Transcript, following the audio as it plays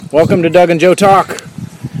Welcome to Doug and Joe Talk.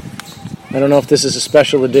 I don't know if this is a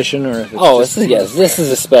special edition or if it's this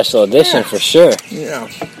is a special edition for sure. Yeah.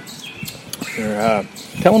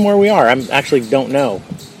 Tell them where we are. I actually don't know.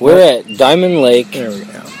 We're at Diamond Lake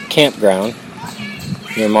Campground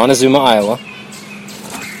near Montezuma, Iowa.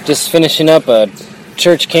 Just finishing up a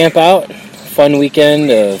church camp out. Fun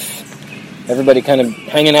weekend of everybody kind of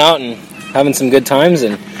hanging out and having some good times,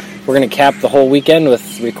 and we're going to cap the whole weekend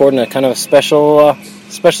with recording a kind of special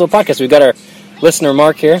podcast. We've got our listener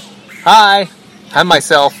Mark here. Hi, I'm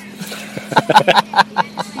myself.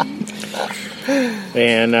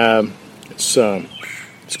 And it's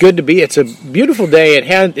good to be. It's a beautiful day.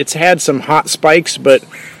 It's had some hot spikes, but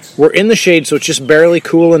we're in the shade, so it's just barely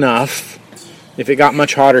cool enough. If it got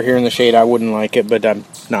much hotter here in the shade, I wouldn't like it, but I'm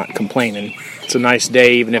not complaining. It's a nice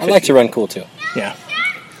day, even if I like to run cool too. Yeah.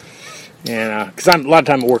 And because a lot of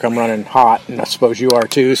time at work I'm running hot, and I suppose you are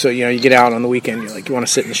too. So you get out on the weekend, you want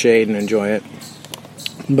to sit in the shade and enjoy it.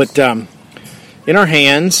 But in our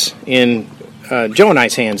hands, in Joe and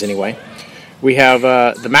I's hands anyway, we have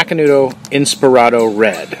the Macanudo Inspirado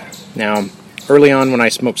Red. Now, early on when I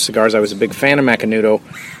smoked cigars, I was a big fan of Macanudo,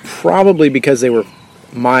 probably because they were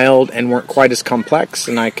mild and weren't quite as complex,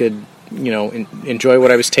 and I could enjoy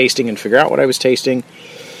what I was tasting and figure out what I was tasting.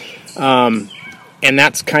 And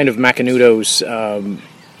that's kind of Macanudo's, what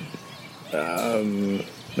am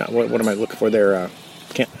I looking for there? I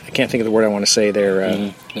can't think of the word I want to say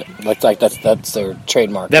there. That's their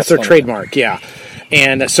trademark. That's their trademark, yeah.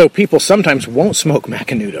 And so people sometimes won't smoke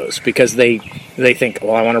Macanudos because they think,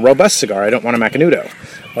 well, I want a robust cigar, I don't want a Macanudo.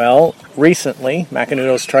 Well, recently,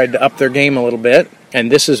 Macanudos tried to up their game a little bit, and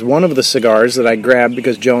this is one of the cigars that I grabbed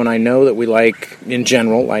because Joe and I know that we like, in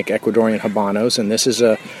general, like Ecuadorian Habanos, and this is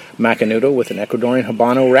a Macanudo with an Ecuadorian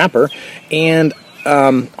Habano wrapper. And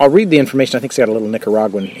I'll read the information. I think it's got a little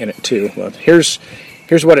Nicaraguan in it, too. Well, here's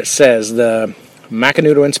what it says. The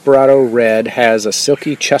Macanudo Inspirado Red has a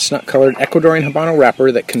silky chestnut-colored Ecuadorian Habano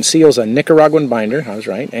wrapper that conceals a Nicaraguan binder, I was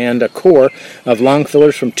right, and a core of long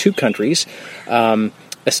fillers from two countries,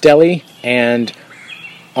 Esteli and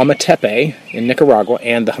Ometepe in Nicaragua,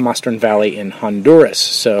 and the Jamastran Valley in Honduras.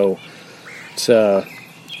 So it's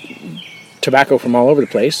tobacco from all over the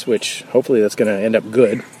place, which hopefully that's going to end up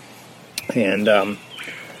good. And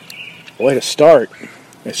way to start.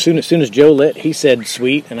 As soon as Joe lit, he said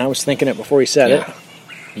sweet, and I was thinking it before he said it.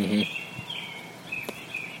 Mm-hmm.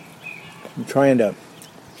 I'm trying to...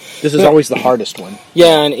 This is always the hardest one.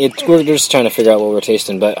 Yeah, and we're just trying to figure out what we're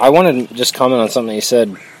tasting, but I want to just comment on something that you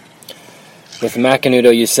said. With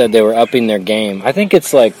Macanudo, you said they were upping their game. I think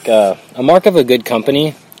it's like a mark of a good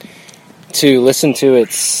company to listen to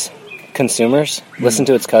its consumers, listen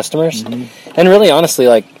to its customers, and really honestly,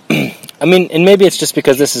 and maybe it's just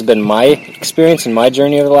because this has been my experience and my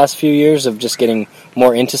journey over the last few years of just getting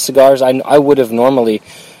more into cigars. I would have normally,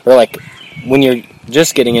 when you're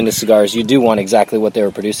just getting into cigars, you do want exactly what they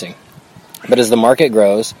were producing. But as the market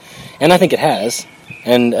grows, and I think it has,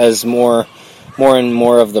 and as more and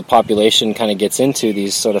more of the population kind of gets into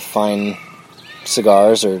these sort of fine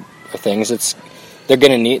cigars or things, they're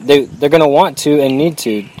going to want to and need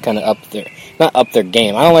to kind of not up their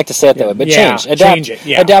game. I don't like to say it that way, but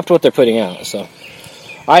adapt what they're putting out. So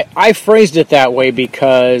I phrased it that way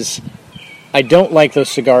because I don't like those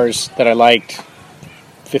cigars that I liked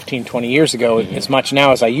 15, 20 years ago as much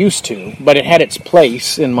now as I used to, but it had its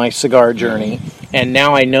place in my cigar journey, and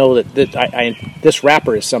now I know that this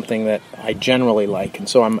wrapper is something that I generally like, and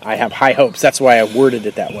so I have high hopes. That's why I worded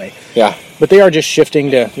it that way. Yeah. But they are just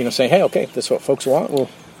shifting to, say, hey, okay, if this is what folks want, we'll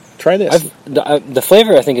try this. The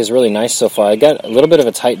flavor, I think, is really nice so far. I got a little bit of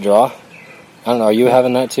a tight draw. I don't know, are you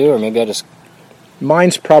having that too, or maybe I just...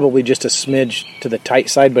 Mine's probably just a smidge to the tight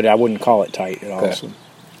side, but I wouldn't call it tight at all. Okay. So,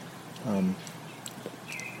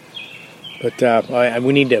 But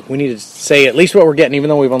we need to say at least what we're getting, even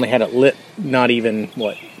though we've only had it lit not 10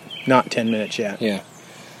 minutes yet. Yeah.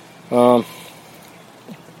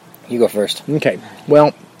 You go first. Okay.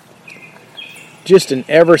 Well, just an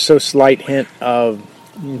ever so slight hint of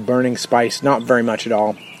burning spice, not very much at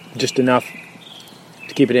all, just enough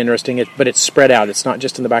to keep it interesting. But it's spread out. It's not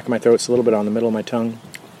just in the back of my throat. It's a little bit on the middle of my tongue.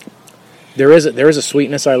 There is a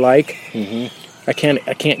sweetness I like. Mm-hmm. I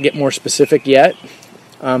can't get more specific yet.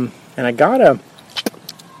 And I don't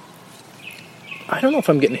know if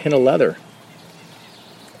I'm getting a hint of leather.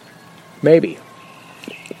 Maybe.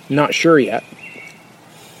 Not sure yet.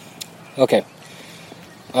 Okay.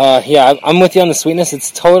 I'm with you on the sweetness.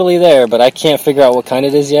 It's totally there, but I can't figure out what kind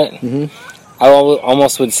it is yet. Mm-hmm. I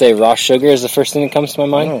almost would say raw sugar is the first thing that comes to my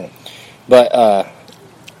mind. Oh. But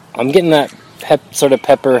I'm getting that sort of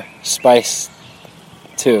pepper spice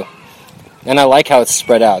too. And I like how it's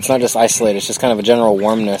spread out. It's not just isolated. It's just kind of a general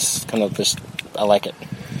warmness. I like it.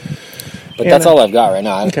 But that's all I've got right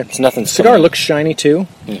now. Okay. It's nothing. Cigar looks shiny too.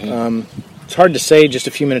 Mm-hmm. It's hard to say just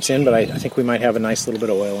a few minutes in, but I think we might have a nice little bit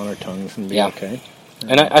of oil on our tongues and be okay.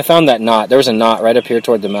 And I found that knot. There was a knot right up here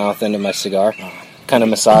toward the mouth end of my cigar. Kind of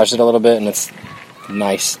massaged it a little bit, and it's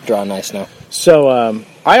nice, draw nice now. So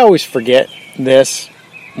I always forget this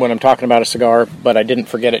when I'm talking about a cigar, but I didn't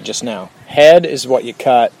forget it just now. Head is what you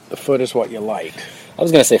cut. The foot is what you light. I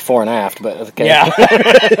was going to say fore and aft, but okay. Yeah.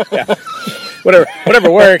 Yeah.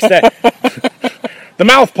 Whatever works. The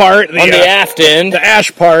mouth part. On the aft end. The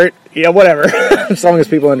ash part. Yeah, whatever. As long as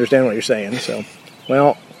people understand what you're saying. So,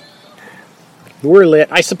 well, we're lit.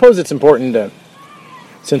 I suppose it's important to,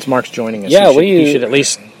 since Mark's joining us, you should at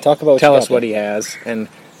least talk about tell us what he has. And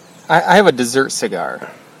I have a dessert cigar.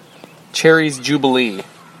 Cherry's Jubilee.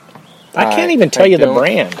 I can't even tell you the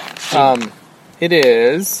brand. It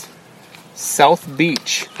is South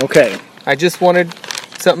Beach. Okay. I just wanted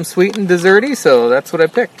something sweet and desserty, so that's what I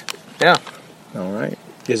picked. Yeah. All right.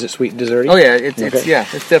 Is it sweet and desserty? Oh yeah,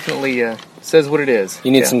 it's definitely says what it is.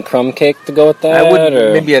 You need some crumb cake to go with that? I would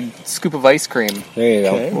maybe a scoop of ice cream. There you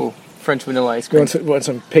go. Okay. Ooh, French vanilla ice You cream. want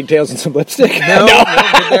some pigtails and some lipstick? No,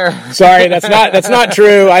 good there. Sorry, that's not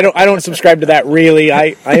true. I don't subscribe to that really.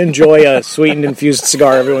 I enjoy a sweetened infused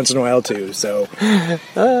cigar every once in a while too. So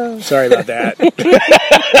sorry about that.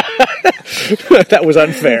 That was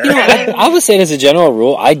unfair. I would say as a general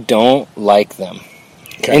rule, I don't like them.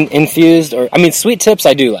 Okay. Infused sweet tips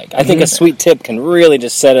I do like. I think a sweet tip can really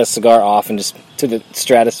just set a cigar off and just to the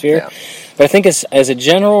stratosphere. Yeah. But I think as a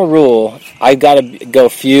general rule, I've got to go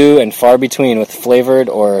few and far between with flavored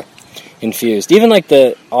or infused. Even like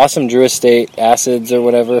the awesome Drew Estate acids or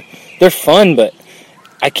whatever, they're fun, but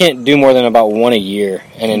I can't do more than about one a year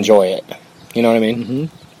and enjoy it. You know what I mean?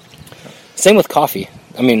 Mm-hmm. Same with coffee.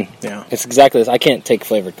 It's exactly this. I can't take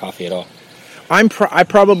flavored coffee at all. I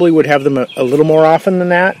probably would have them a little more often than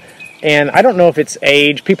that, and I don't know if it's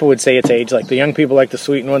age. People would say it's age. Like the young people like the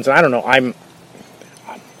sweetened ones. I don't know.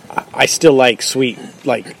 I still like sweet.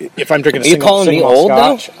 Like if I'm drinking a single, calling me old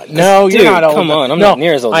Scotch. though? No, Dude, you're not old. Come on, I'm not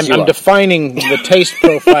near as old as you I'm are. defining the taste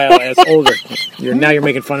profile as older. You're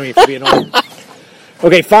making fun of me for being old.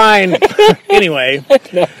 Okay, fine. Anyway,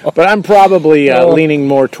 but I'm probably leaning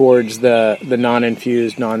more towards the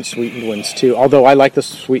non-infused, non-sweetened ones too. Although I like the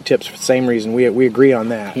sweet tips for the same reason. We agree on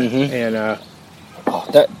that. Mm-hmm. And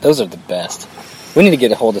those are the best. We need to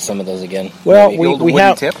get a hold of some of those again. well, The old we wooden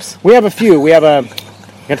have tips. we have a few. We have a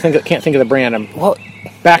can't think of the brand.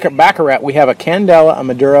 Baccarat. We have a Candela, a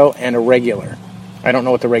Maduro, and a regular. I don't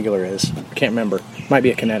know what the regular is. Can't remember. Might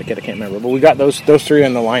be a Connecticut. I can't remember. But we got those three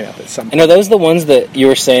in the lineup at some point. And are those the ones that you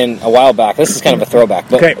were saying a while back? This is kind of a throwback.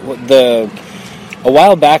 But Okay. A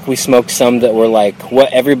while back, we smoked some that were like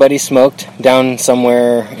what everybody smoked down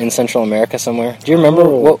somewhere in Central America somewhere. Do you remember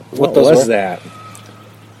what those was were? that?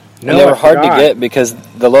 No, And they were I hard to forgot. get because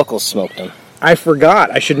the locals smoked them. I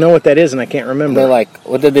forgot. I should know what that is, and I can't remember. They're like,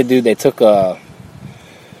 what did they do? They took the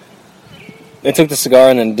cigar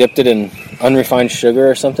and then dipped it in unrefined sugar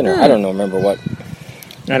or something, or I don't know, remember what.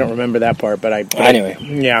 I don't remember that part, but Anyway.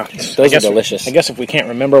 yeah, Those are delicious. I guess if we can't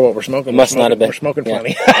remember what we're smoking, Must not have been. We're smoking Yeah.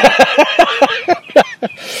 plenty.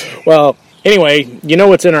 Well, anyway, you know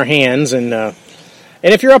what's in our hands, and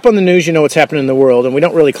if you're up on the news, you know what's happening in the world. And we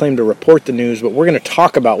don't really claim to report the news, but we're going to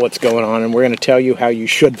talk about what's going on, and we're going to tell you how you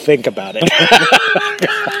should think about it.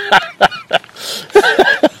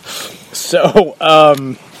 So, I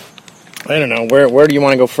don't know. Where do you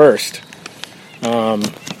want to go first?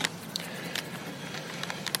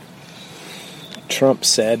 Trump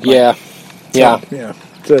said. Yeah.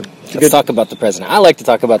 It's Let's talk about the president. I like to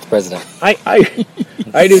talk about the president.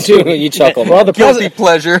 I do too. You chuckle. Well, the Guilty president.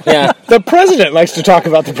 pleasure. Yeah. The president likes to talk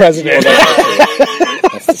about the president.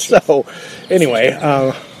 That's the truth. So, anyway,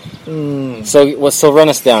 So run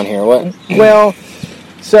us down here. What? well,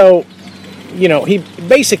 so he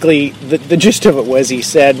basically the gist of it was he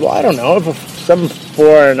said, well, I don't know if some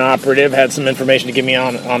foreign operative had some information to give me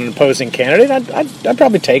on an opposing candidate, I'd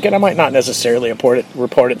probably take it. I might not necessarily report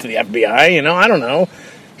it to the FBI. I don't know.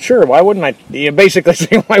 Sure, why wouldn't I? Basically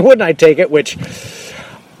saying, why wouldn't I take it? Which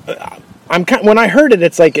when I heard it,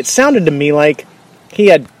 it sounded to me like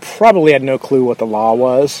he probably had no clue what the law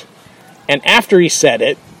was. And after he said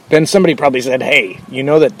it, then somebody probably said, hey, you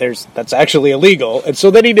know that's actually illegal. And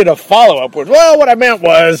so then he did a follow-up with, well, what I meant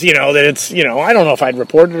was, that it's, I don't know if I'd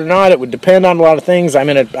report it or not. It would depend on a lot of things. I'm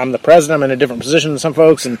the president. I'm in a different position than some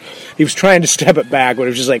folks. And he was trying to step it back, but it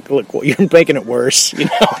was just like, look, well, you're making it worse.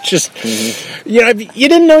 Just, if you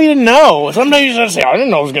didn't know, you didn't know. Sometimes you just say, I didn't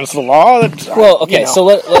know it was against the law. Well, okay,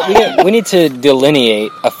 so we need to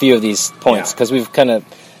delineate a few of these points, because we've kind of...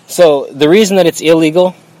 So the reason that it's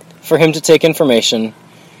illegal for him to take information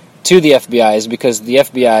to the FBI is because the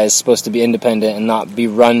FBI is supposed to be independent and not be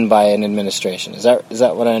run by an administration. Is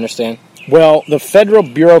that what I understand? Well, the Federal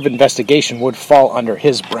Bureau of Investigation would fall under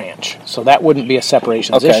his branch, so that wouldn't be a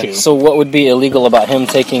separations issue. So what would be illegal about him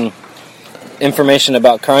taking information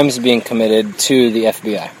about crimes being committed to the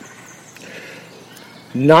FBI?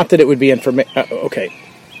 Not that it would be okay.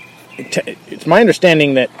 It's my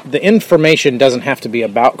understanding that the information doesn't have to be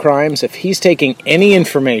about crimes. If he's taking any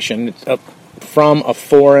information from a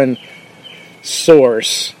foreign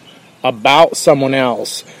source about someone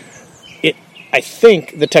else, I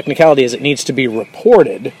think the technicality is it needs to be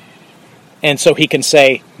reported, and so he can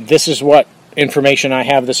say, this is what information I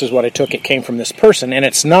have, this is what I took, it came from this person, and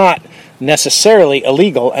it's not necessarily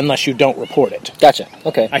illegal unless you don't report it. Gotcha.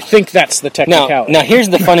 Okay. I think that's the technicality. Now here's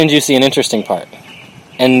the fun and juicy and interesting part.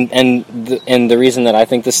 And the reason that I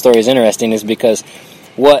think this story is interesting is because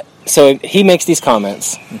so he makes these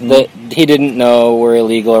comments that he didn't know were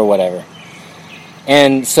illegal or whatever.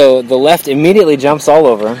 And so the left immediately jumps all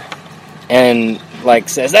over and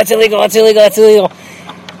says, that's illegal,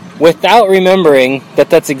 without remembering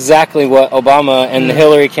that that's exactly what Obama and the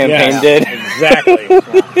Hillary campaign did. Exactly.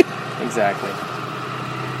 Exactly.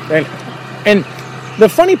 And the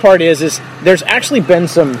funny part is there's actually been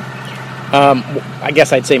some, I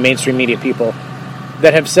guess I'd say mainstream media people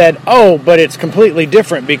that have said, oh, but it's completely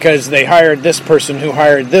different because they hired this person who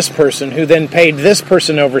hired this person who then paid this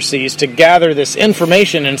person overseas to gather this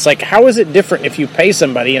information. And it's like, how is it different if you pay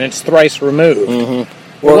somebody and it's thrice removed?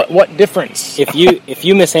 Mm-hmm. Well, what difference? If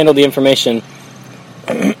you mishandle the information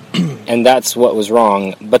and that's what was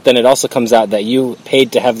wrong, but then it also comes out that you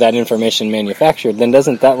paid to have that information manufactured, then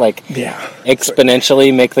doesn't that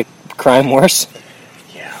exponentially make the crime worse?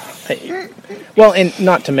 Yeah. Well, and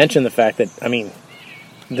not to mention the fact that,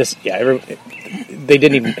 they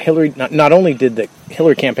didn't even, Hillary, not only did the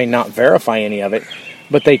Hillary campaign not verify any of it,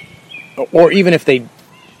 but even if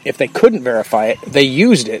they couldn't verify it, they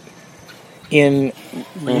used it in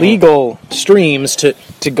legal streams to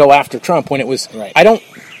go after Trump when it was, right.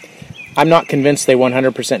 I'm not convinced they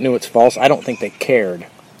 100% knew it's false. I don't think they cared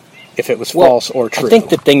if it was false or true. I think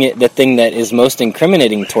the thing that is most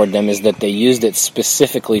incriminating toward them is that they used it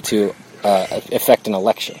specifically to affect an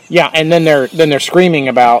election. Yeah, and then they're screaming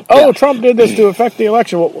about, Trump did this to affect the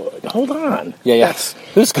election. Well, hold on. Yeah.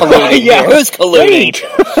 Who's colluding? Who's colluding?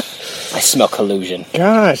 I smell collusion.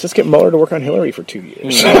 Gosh, let's get Mueller to work on Hillary for 2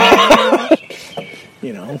 years.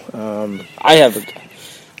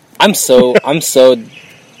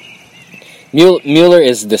 Mueller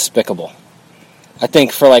is despicable. I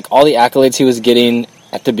think for all the accolades he was getting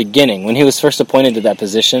at the beginning, when he was first appointed to that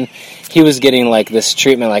position, he was getting this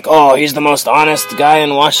treatment he's the most honest guy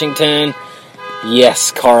in Washington.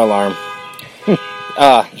 Yes, car alarm.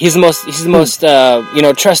 He's the most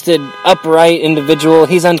trusted, upright individual.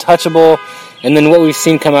 He's untouchable. And then what we've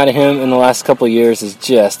seen come out of him in the last couple of years is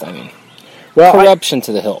just, corruption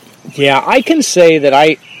to the hilt. Yeah, I can say that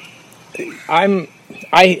I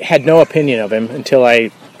had no opinion of him until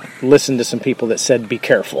I listened to some people that said, be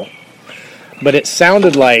careful. But it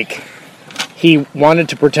sounded like he wanted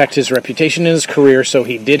to protect his reputation in his career, so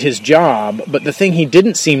he did his job. But the thing he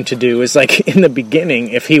didn't seem to do is, in the beginning,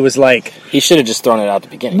 if he was he should have just thrown it out at the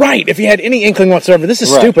beginning. Right, if he had any inkling whatsoever, this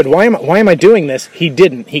is stupid, why am I doing this? He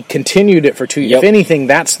didn't. He continued it for 2 years. Yep. If anything,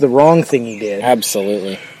 that's the wrong thing he did.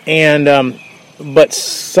 Absolutely. And, but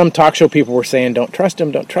some talk show people were saying, don't trust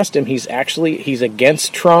him. He's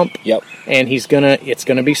against Trump. Yep. And it's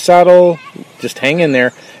gonna be subtle. Just hang in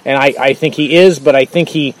there. And I think he is, but I think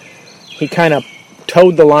he kind of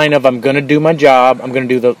towed the line of, I'm going to do my job. I'm going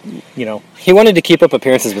to do the, He wanted to keep up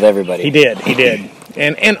appearances with everybody. He did.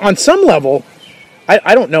 And on some level,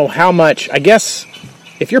 I don't know how much, I guess,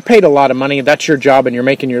 if you're paid a lot of money, that's your job and you're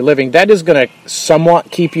making your living, that is going to somewhat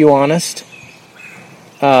keep you honest,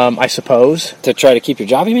 I suppose. To try to keep your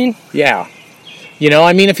job, you mean? Yeah.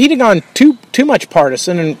 If he'd have gone too much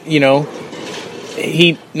partisan and,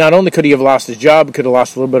 he not only could he have lost his job, could have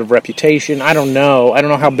lost a little bit of reputation. I don't know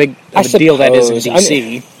how big of a deal that is in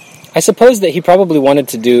D.C. I suppose that he probably wanted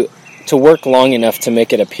to work long enough to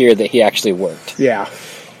make it appear that he actually worked. Yeah,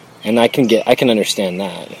 and I can understand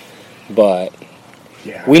that, but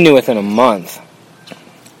we knew within a month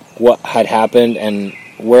what had happened and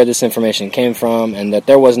where this information came from, and that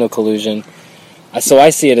there was no collusion. So I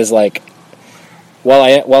see it as like, while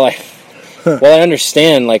I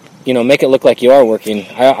understand, like, you know, make it look like you are working,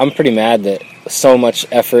 I'm pretty mad that so much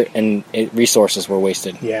effort and resources were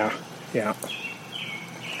wasted. Yeah.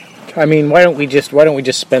 I mean, why don't we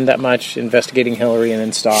just spend that much investigating Hillary and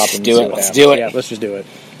then stop and do see it. what Let's happens? do it. Yeah, let's just do it.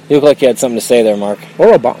 You look like you had something to say there, Mark.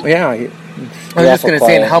 Or Obama. Yeah. I was just going to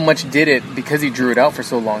say, and how much did it, because he drew it out for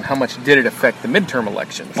so long, how much did it affect the midterm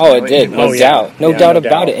elections? Oh, it did. No doubt. No doubt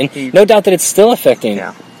about it. And no doubt that it's still affecting.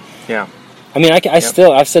 Yeah. I mean,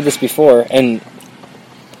 I've said this before, and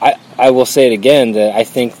I will say it again, that I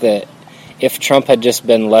think that if Trump had just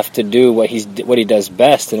been left to do what he does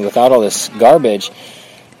best, and without all this garbage,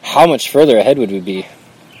 how much further ahead would we be?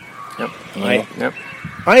 Yep.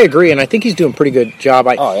 I agree, and I think he's doing a pretty good job.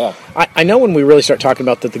 I know when we really start talking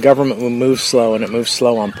about that the government will move slow, and it moves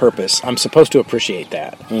slow on purpose, I'm supposed to appreciate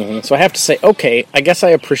that. Mm-hmm. So I have to say, okay, I guess I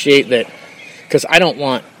appreciate that, because I don't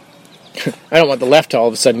want the left to all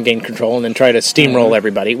of a sudden gain control and then try to steamroll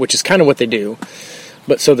everybody, which is kind of what they do.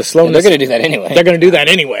 But so the slowness... they're going to do that anyway. They're going to do that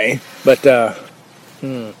anyway. But,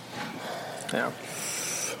 Yeah.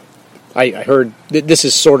 I heard... This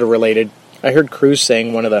is sort of related. I heard Cruz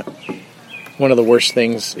saying one of the worst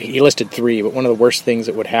things... He listed 3, but one of the worst things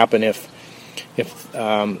that would happen if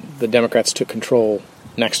the Democrats took control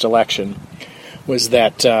next election was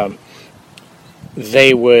that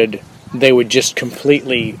they would just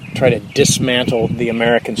completely try to dismantle the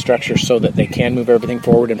American structure so that they can move everything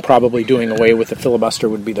forward, and probably doing away with the filibuster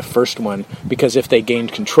would be the first one, because if they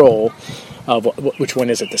gained control of, which one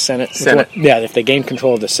is it, the Senate? Yeah, if they gained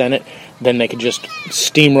control of the Senate, then they could just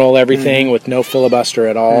steamroll everything with no filibuster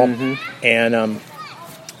at all. Mm-hmm. And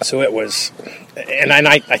so it was, and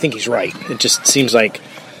I think he's right. It just seems like,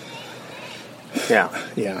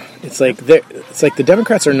 yeah, it's like the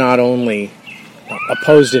Democrats are not only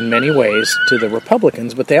opposed in many ways to the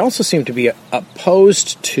Republicans, but they also seem to be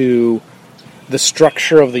opposed to the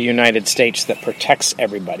structure of the United States that protects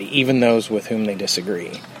everybody, even those with whom they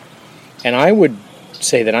disagree. And I would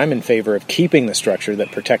say that I'm in favor of keeping the structure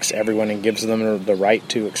that protects everyone and gives them the right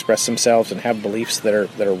to express themselves and have beliefs that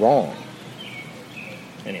are wrong.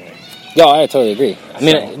 Anyway. Yeah, I totally agree. I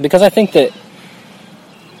mean, because I think that,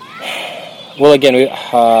 well, again,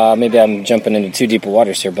 maybe I'm jumping into too deep of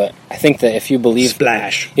waters here, but I think that if you believe...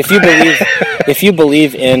 Splash. If you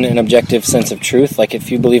believe in an objective sense of truth, like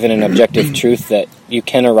if you believe in an objective truth that you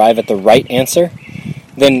can arrive at the right answer,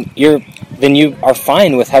 then you are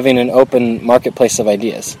fine with having an open marketplace of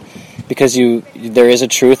ideas, because there is a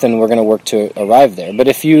truth and we're going to work to arrive there. But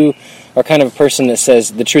if you are kind of a person that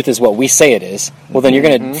says the truth is what we say it is, well, then you're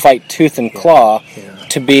going to fight tooth and claw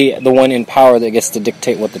to be the one in power that gets to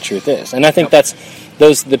dictate what the truth is. And I think that's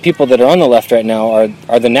the people that are on the left right now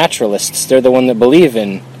are the naturalists. They're the one that believe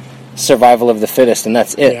in survival of the fittest, and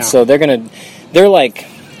that's it. Yeah. So they're like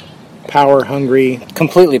Power hungry.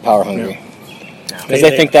 Completely power hungry. Because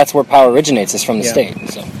they think that's where power originates, is from the state.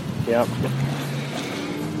 So. Yeah.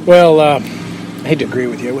 Well, I hate to agree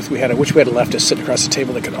with you. I wish we had a leftist sitting across the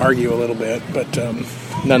table that could argue a little bit, but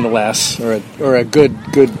nonetheless, or a good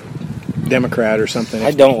Democrat or something.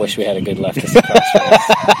 I don't wish we had a good leftist across the table.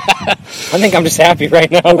 I think I'm just happy right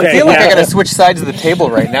now. Okay, I feel like I got to switch sides of the table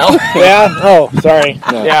right now. Yeah? Oh, sorry.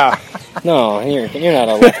 No. Yeah. No, you're not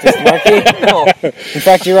a leftist, Marky. No. In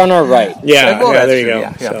fact, you're on our right. Yeah, Well, that's there you true, go.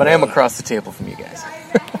 Yeah, So, but I am across the table from you guys.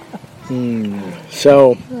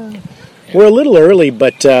 So, we're a little early,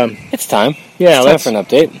 but It's time. Yeah, it's time for an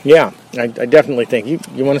update. yeah, I definitely think.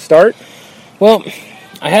 You want to start? Well,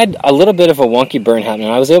 I had a little bit of a wonky burn happen.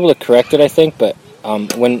 I was able to correct it, I think, but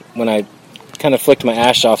when I kind of flicked my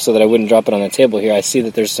ash off so that I wouldn't drop it on the table here, I see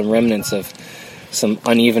that there's some remnants of some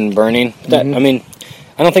uneven burning. That, I mean,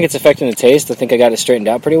 I don't think it's affecting the taste. I think I got it straightened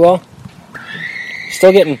out pretty well.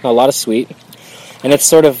 Still getting a lot of sweet. And it's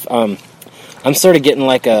sort of, I'm sort of getting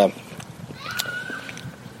like a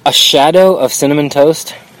shadow of cinnamon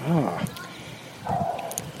toast. Oh.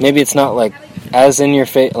 Maybe it's not like as in your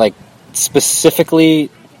face, like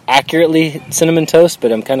specifically, accurately cinnamon toast,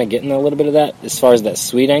 but I'm kind of getting a little bit of that as far as that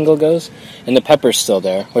sweet angle goes. And the pepper's still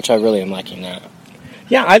there, which I really am liking that.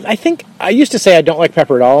 Yeah, I think I used to say I don't like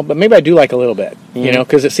pepper at all, but maybe I do like a little bit, you know,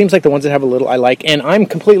 because it seems like the ones that have a little I like. And I'm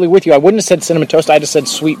completely with you. I wouldn't have said cinnamon toast. I just said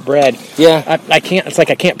sweet bread. Yeah. I can't. It's like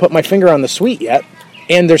I can't put my finger on the sweet yet.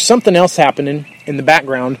 And there's something else happening in the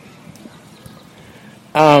background.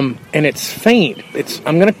 And it's faint.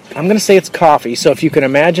 I'm gonna say it's coffee. So if you can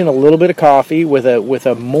imagine a little bit of coffee with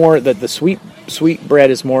a more that the sweet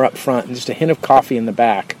bread is more up front and just a hint of coffee in the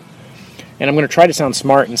back. And I'm going to try to sound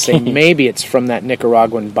smart and say maybe it's from that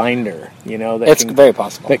Nicaraguan binder, that it's very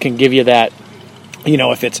possible. That can give you that,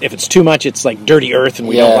 if it's too much, it's like dirty earth and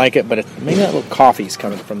we don't like it, but maybe that little coffee's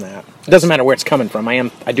coming from that. It doesn't matter where it's coming from.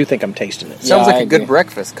 I do think I'm tasting it. Sounds like a good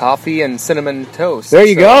breakfast. Coffee and cinnamon toast. There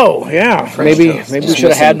you go. Yeah. Maybe we should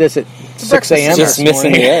have had this at 6 a.m. Just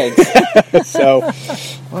missing the eggs. So,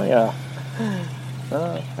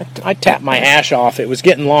 I tapped my ash off. It was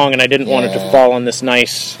getting long, and I didn't want it to fall on this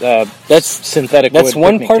nice that's synthetic That's wood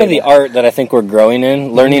one part table. Of the art that I think we're growing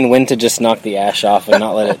in, learning when to just knock the ash off and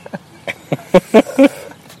not let it...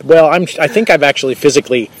 Well, I think I've actually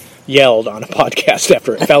physically yelled on a podcast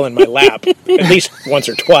after it fell in my lap, at least once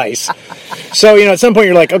or twice. So, at some point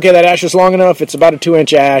you're like, okay, that ash is long enough. It's about a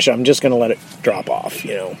 2-inch ash. I'm just going to let it drop off,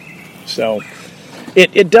 So,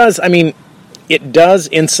 it does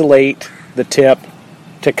insulate the tip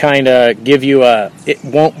to kind of give you it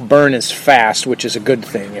won't burn as fast, which is a good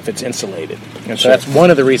thing if it's insulated. And so that's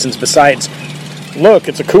one of the reasons, besides, look,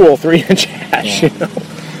 it's a cool 3-inch ash,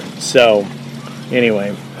 So,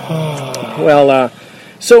 anyway. Well,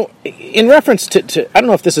 so in reference to, I don't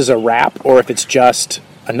know if this is a wrap or if it's just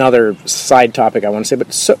another side topic I want to say,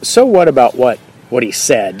 but so what about what he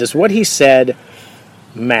said? Does what he said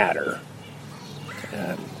matter?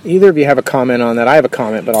 Either of you have a comment on that? I have a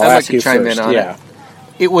comment, but I'll ask you chime first. In on it.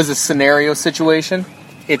 It was a scenario situation.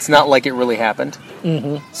 It's not like it really happened.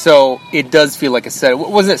 Mm-hmm. So it does feel like a setup.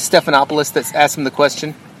 Wasn't it Stephanopoulos that asked him the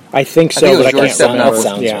question? I think so, but I can't remember.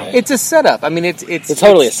 Right. It's a setup. I mean, it's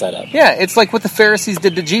totally a setup. Yeah, it's like what the Pharisees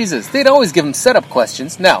did to Jesus. They'd always give him setup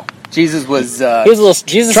questions. No, Jesus was.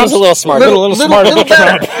 Jesus was a little smarter. A little smarter. A little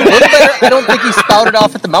better. I don't think he spouted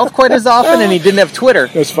off at the mouth quite as often, and he didn't have Twitter.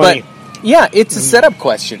 It was funny. But, yeah, it's a setup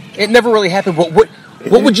question. It never really happened.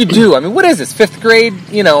 What would you do? I mean, what is this? 5th grade,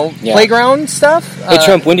 playground stuff? Hey,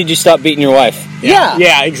 Trump, when did you stop beating your wife? Yeah.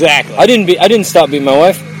 Yeah, exactly. I didn't stop beating my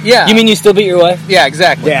wife. Yeah. You mean you still beat your wife? Yeah,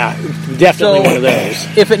 exactly. Yeah, definitely one of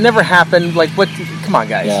those. If it never happened, like, what? Come on,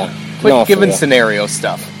 guys. Yeah. Quit giving scenario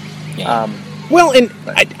stuff. Yeah. Well, and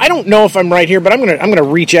I don't know if I'm right here, but I'm gonna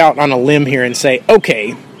reach out on a limb here and say,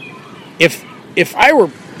 okay, if I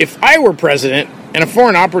were president and a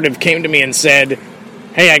foreign operative came to me and said,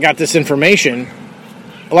 hey, I got this information,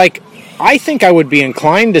 like, I think I would be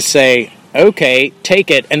inclined to say, okay, take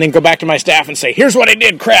it, and then go back to my staff and say, here's what I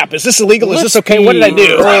did, crap, is this illegal, is this okay, what did I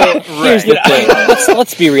do? Here's the thing,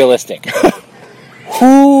 let's be realistic.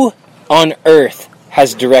 Who on earth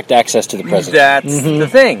has direct access to the president? That's the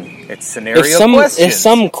thing. It's scenario questions. If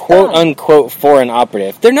some quote-unquote foreign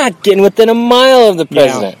operative, they're not getting within a mile of the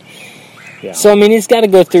president. Yeah. So, I mean, he's got to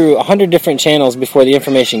go through 100 different channels before the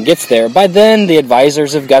information gets there. By then, the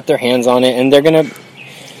advisors have got their hands on it, and they're going to,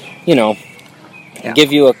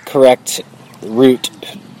 give you a correct route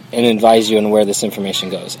and advise you on where this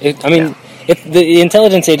information goes. If the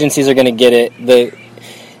intelligence agencies are going to get it, the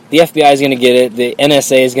FBI is going to get it, the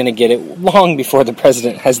NSA is going to get it long before the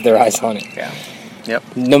president has their eyes on it. Yeah. Yep.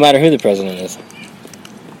 No matter who the president is.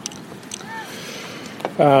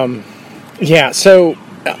 So,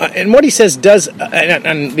 and what he says does,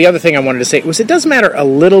 and the other thing I wanted to say was it does matter a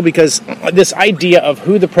little because this idea of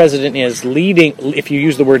who the president is leading, if you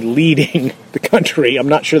use the word leading the country, I'm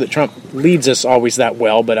not sure that Trump leads us always that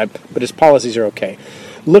well, but his policies are okay.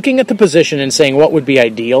 Looking at the position and saying what would be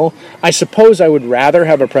ideal, I suppose I would rather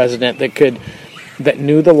have a president that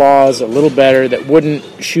knew the laws a little better, that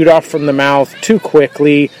wouldn't shoot off from the mouth too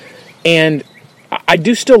quickly, and I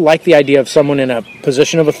do still like the idea of someone in a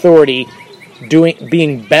position of authority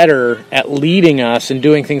being better at leading us and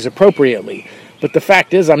doing things appropriately. But the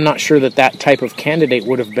fact is, I'm not sure that type of candidate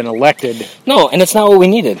would have been elected. No, and it's not what we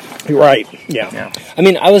needed. Right, yeah. I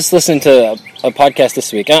mean, I was listening to a podcast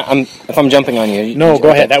this week. If I'm jumping on you. No,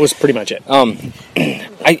 go ahead. That was pretty much it.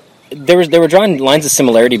 They were drawing lines of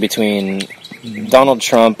similarity between Donald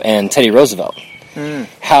Trump and Teddy Roosevelt.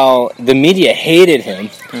 How the media hated him,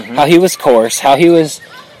 how he was coarse, how he was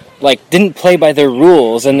didn't play by their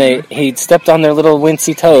rules, and he stepped on their little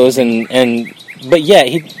wincy toes, but yeah,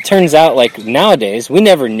 he turns out nowadays we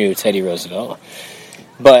never knew Teddy Roosevelt,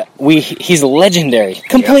 but he's legendary,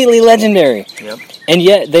 completely legendary. Yep. And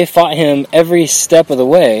yet they fought him every step of the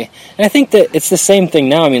way, and I think that it's the same thing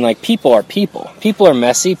now. I mean, people are people. People are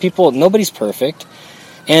messy. Nobody's perfect.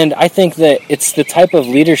 And I think that it's the type of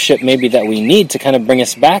leadership maybe that we need to kind of bring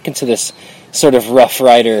us back into this sort of Rough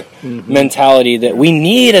Rider mentality that we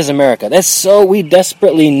need as America. We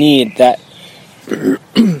desperately need that,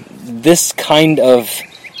 this kind of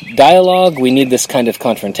dialogue. We need this kind of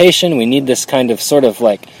confrontation. We need this kind of sort of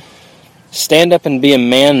stand up and be a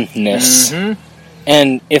man-ness. And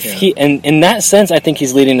and in that sense, I think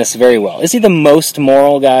he's leading us very well. Is he the most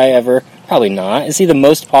moral guy ever? Probably not. Is he the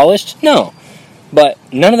most polished? No. But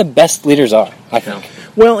none of the best leaders are, I think.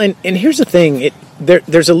 Well, and here's the thing.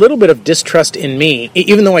 There's a little bit of distrust in me,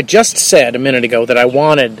 even though I just said a minute ago that I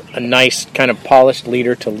wanted a nice kind of polished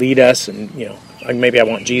leader to lead us, and maybe I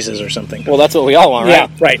want Jesus or something. Well, that's what we all want, right?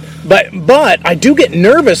 Yeah, right. But I do get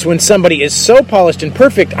nervous when somebody is so polished and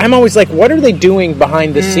perfect. I'm always like, what are they doing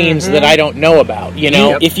behind the scenes that I don't know about?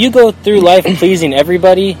 If you go through life pleasing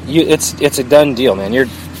everybody, it's a done deal, man.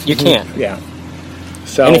 You can't. Yeah.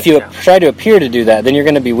 So, and if you try to appear to do that, then you're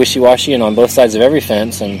going to be wishy-washy and on both sides of every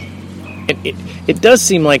fence. And it does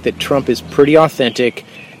seem like that Trump is pretty authentic,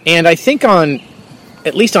 and I think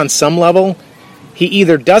at least on some level, he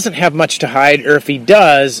either doesn't have much to hide, or if he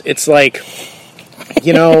does, it's like,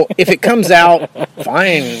 if it comes out,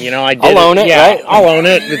 fine, I did. I'll own it, yeah, right? I'll own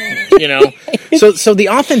it. So the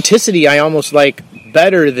authenticity I almost like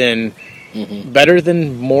better than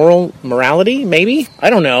morality, maybe? I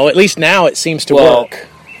don't know. At least now it seems to work.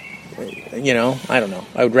 I don't know.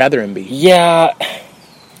 I would rather him be. Yeah.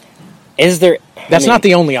 Is there... That's not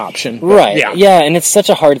the only option. Right. Yeah, and it's such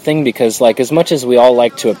a hard thing because, as much as we all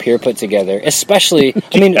like to appear put together, especially...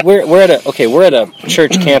 we're at a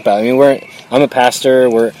church camp out. I'm a pastor.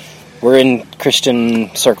 We're in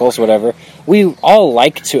Christian circles, whatever. We all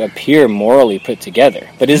like to appear morally put together.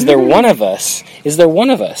 But is there one of us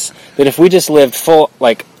that if we just lived full,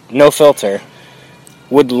 no filter,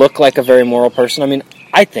 would look like a very moral person?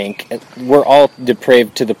 I think we're all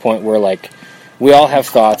depraved to the point where, we all have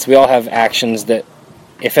thoughts, we all have actions that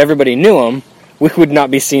if everybody knew them, we would not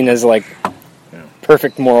be seen as,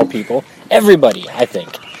 perfect moral people. Everybody, I think.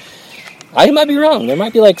 I might be wrong. There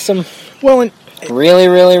might be, some... Well, and really,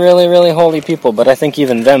 really, really, really holy people, but I think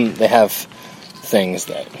even them, they have things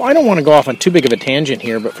that... Well, I don't want to go off on too big of a tangent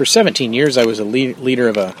here, but for 17 years I was a leader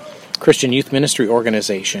of a Christian youth ministry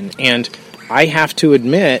organization, and I have to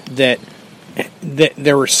admit that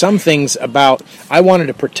there were some things about... I wanted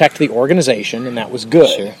to protect the organization, and that was good.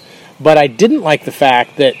 Sure. But I didn't like the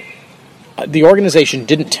fact that the organization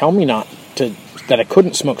didn't tell me that I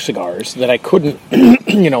couldn't smoke cigars, that I couldn't,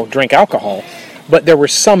 drink alcohol. But there were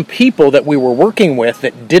some people that we were working with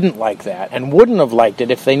that didn't like that and wouldn't have liked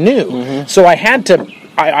it if they knew. Mm-hmm. So I had to...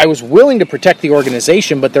 I was willing to protect the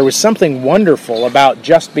organization, but there was something wonderful about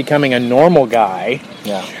just becoming a normal guy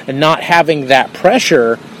and not having that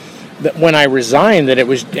pressure that when I resigned, that it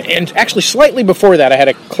was... And actually, slightly before that, I had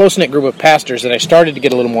a close-knit group of pastors that I started to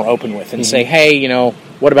get a little more open with and say, hey,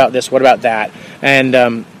 what about this, what about that?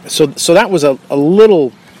 And so that was a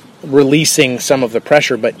little... releasing some of the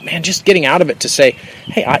pressure, but man, just getting out of it to say,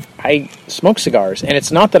 hey, I smoke cigars, and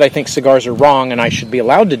it's not that I think cigars are wrong and I should be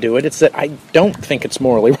allowed to do it, it's that I don't think it's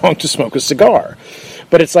morally wrong to smoke a cigar.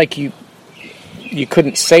 But it's like you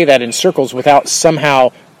couldn't say that in circles without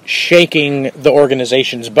somehow shaking the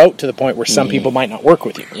organization's boat to the point where some people might not work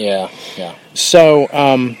with you. Yeah. So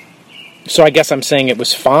I guess I'm saying it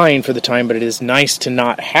was fine for the time, but it is nice to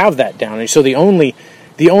not have that down. And so the only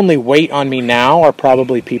weight on me now are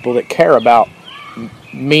probably people that care about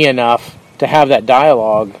me enough to have that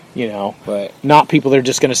dialogue, Right. Not people that are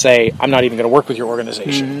just going to say, I'm not even going to work with your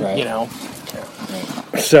organization, Right.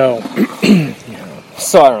 So,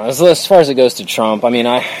 So, I don't know. As far as it goes to Trump,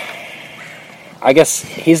 I guess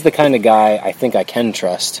he's the kind of guy I think I can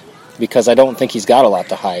trust because I don't think he's got a lot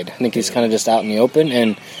to hide. I think he's kind of just out in the open.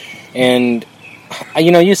 And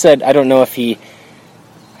you said, I don't know if he...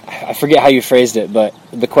 I forget how you phrased it, but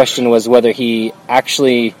the question was whether he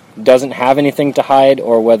actually doesn't have anything to hide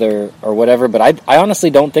or whatever. But I honestly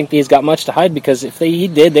don't think that he's got much to hide because if he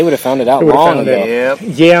did, they would have found it out long ago. Yep.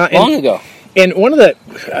 Yeah, long ago. And one of the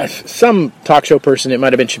some talk show person, it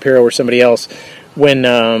might have been Shapiro or somebody else, when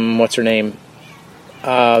what's her name,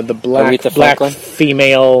 the black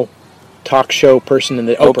female talk show person in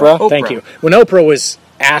the Oprah. Thank you. When Oprah was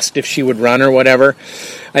asked if she would run or whatever,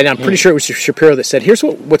 and I'm pretty sure it was Shapiro that said, here's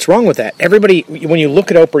what's wrong with that. Everybody, when you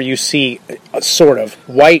look at Oprah, you see sort of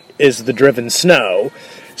white is the driven snow,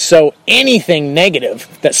 so anything negative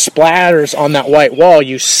that splatters on that white wall,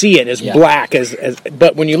 you see it as black.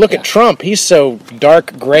 But when you look at Trump, he's so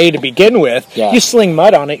dark gray to begin with, you sling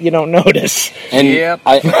mud on it, you don't notice. And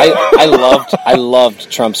I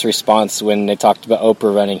loved Trump's response when they talked about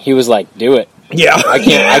Oprah running. He was like, do it. Yeah, I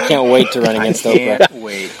can't wait to run against Oprah. I can't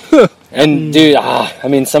wait. And dude,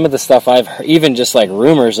 some of the stuff I've heard, even just like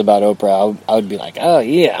rumors about Oprah, I would be like, oh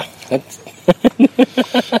yeah, that's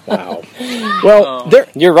wow. Well,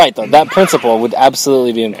 you're right though. That principle would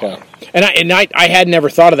absolutely be in play. And I had never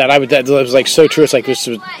thought of that. That was like so true. It's like it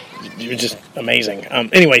was just amazing.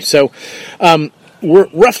 Anyway, so we're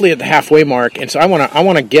roughly at the halfway mark, and so I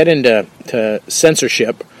want to get into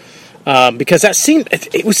censorship. because that seemed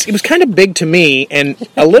it was kind of big to me and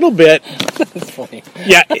a little bit. That's funny.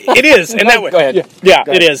 Yeah, it is, and that Go ahead. Yeah,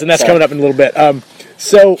 Go ahead. it is, and that's Sorry. coming up in a little bit.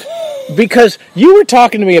 So, because you were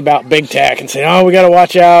talking to me about big tech and saying, "Oh, we got to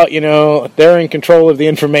watch out," they're in control of the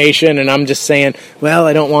information, and I'm just saying, "Well,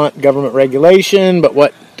 I don't want government regulation, but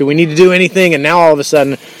what do we need to do anything?" And now all of a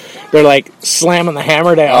sudden, they're like slamming the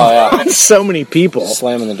hammer down on so many people,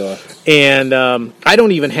 Slamming the door. and I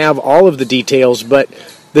don't even have all of the details, but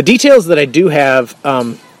the details that I do have,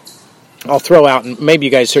 I'll throw out, and maybe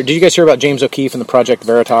you guys heard. Did you guys hear about James O'Keefe and the Project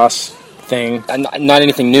Veritas thing? Not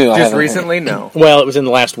anything new. Just recently? No. Well, it was in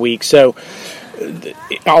the last week, so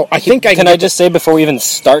I think I Can I just say before we even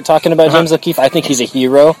start talking about James O'Keefe, I think he's a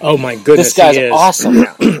hero. Oh my goodness, This guy's he is. awesome.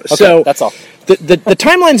 Okay, So that's all. The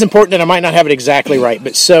timeline's important, and I might not have it exactly right,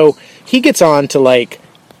 but so he gets on to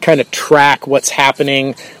kind of track what's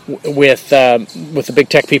happening with the big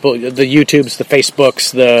tech people, the YouTubes, the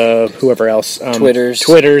Facebooks, the whoever else,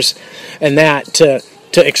 Twitters, and that to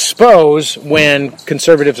expose when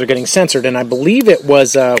conservatives are getting censored. And I believe it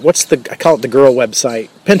was I call it the girl website,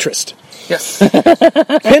 Pinterest. Yes.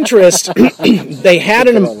 Pinterest, they had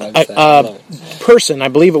a person, I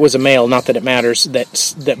believe it was a male, not that it matters,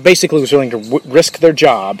 that basically was willing to risk their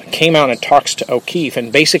job, came out and talks to O'Keefe,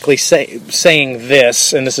 and basically saying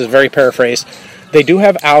this, and this is very paraphrased, they do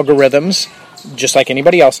have algorithms, just like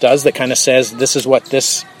anybody else does, that kind of says this is what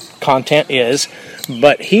this content is,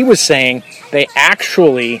 but he was saying they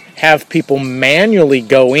actually have people manually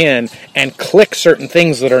go in and click certain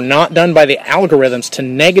things that are not done by the algorithms to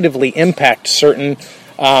negatively impact certain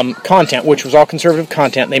content, which was all conservative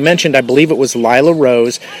content. They mentioned, I believe it was Lila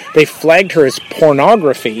Rose. They flagged her as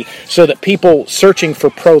pornography so that people searching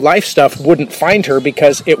for pro-life stuff wouldn't find her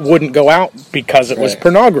because it wouldn't go out because it was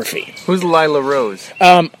pornography. Who's Lila Rose?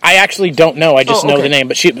 I actually don't know. I just know the name,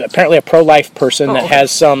 but she's apparently a pro-life person that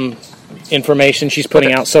has some information she's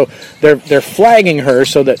putting out. So they're flagging her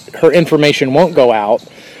so that her information won't go out.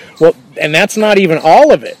 Well, and that's not even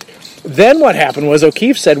all of it. Then what happened was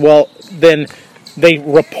O'Keefe said, well, then they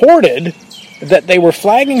reported that they were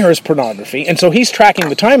flagging her as pornography, and so he's tracking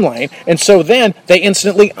the timeline, and so then they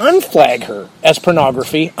instantly unflag her as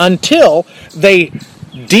pornography until they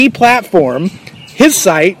deplatform his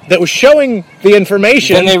site that was showing the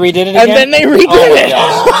information. Then they redid it again? And then they redid it.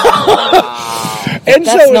 And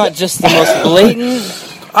That's so not just the most blatant.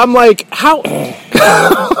 I'm like, how?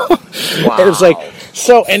 Wow. It was like,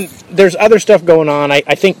 so, and there's other stuff going on. I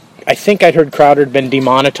think I'd heard Crowder had been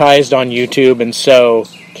demonetized on YouTube, and so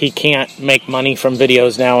he can't make money from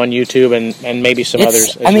videos now on YouTube, and maybe some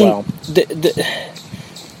others as well.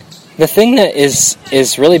 The thing that is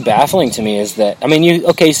really baffling to me is that,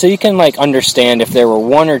 so you can understand if there were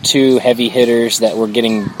one or two heavy hitters that were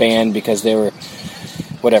getting banned because they were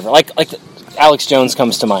whatever, like Alex Jones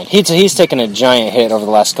comes to mind. He's taken a giant hit over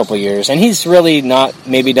the last couple of years, and he's really not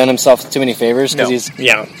maybe done himself too many favors because he's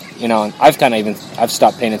I've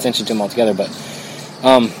stopped paying attention to him altogether. But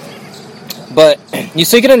you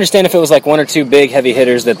can understand if it was one or two big heavy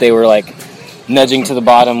hitters that they were nudging to the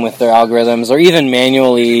bottom with their algorithms or even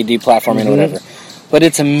manually deplatforming or whatever. But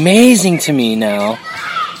it's amazing to me now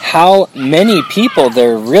how many people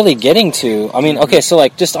they're really getting to.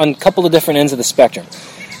 Just on a couple of different ends of the spectrum.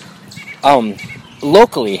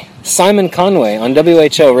 Locally, Simon Conway on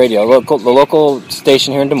WHO radio, the local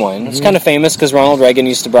station here in Des Moines. It's kind of famous because Ronald Reagan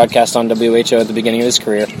used to broadcast on WHO at the beginning of his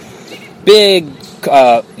career. Big,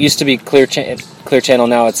 used to be Clear Channel,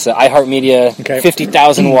 now it's iHeartMedia,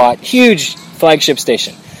 50,000 watt, huge flagship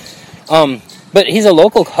station. But he's a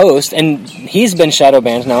local host, and he's been shadow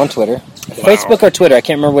banned now on Twitter. Wow. Facebook or Twitter, I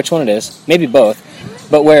can't remember which one it is. Maybe both.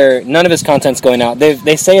 But where none of his content's going out.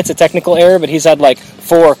 They say it's a technical error, but he's had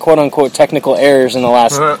 4 quote-unquote technical errors in the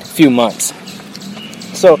last few months.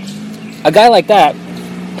 So, a guy like that,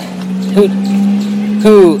 who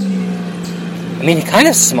he's kind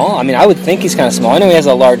of small. I would think he's kind of small. I know he has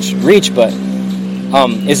a large reach, but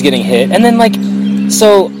is getting hit. And then,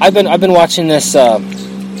 so I've been watching this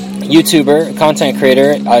YouTuber, content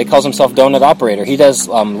creator. He calls himself Donut Operator. He does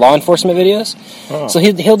law enforcement videos. Oh. So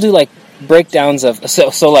he'll do breakdowns of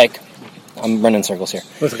I'm running circles here.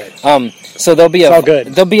 That's okay. So there'll be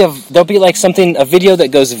there'll be a video that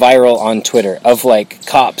goes viral on Twitter of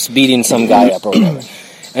cops beating some guy up or whatever.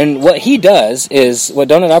 And what he does is, what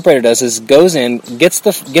Donut Operator does is goes in, gets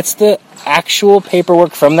the actual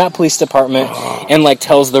paperwork from that police department, and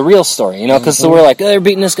tells the real story. Because so we're they're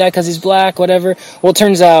beating this guy because he's black, whatever. Well, it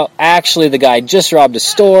turns out actually the guy just robbed a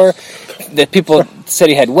store. The people said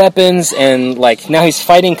he had weapons, and now he's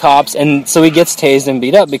fighting cops, and so he gets tased and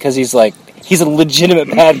beat up because he's a legitimate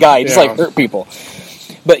bad guy. He just hurt people.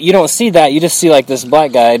 But you don't see that. You just see like this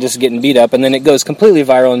black guy just getting beat up, and then it goes completely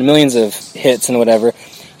viral and millions of hits and whatever.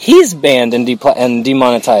 He's banned and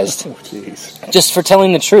demonetized just for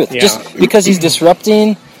telling the truth. Yeah. Just because he's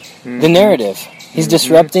disrupting the narrative. He's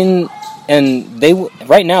disrupting, and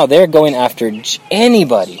right now they're going after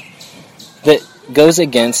anybody that goes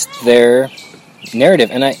against their narrative.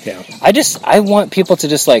 And I want people to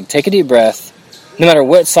just like take a deep breath, no matter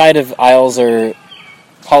what side of aisles or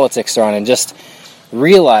politics they're on, and just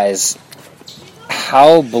realize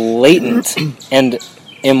how blatant and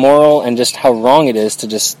immoral and just how wrong it is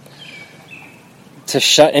to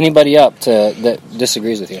shut anybody up that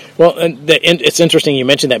disagrees with you. Well, and it's interesting you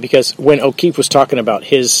mentioned that, because when O'Keefe was talking about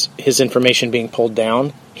his information being pulled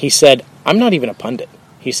down, he said, "I'm not even a pundit."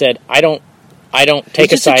 He said, "I don't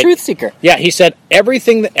take He's a side." just a truth seeker. Yeah, he said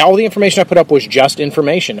all the information I put up was just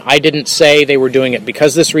information. I didn't say they were doing it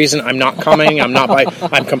because this reason. I'm not commenting.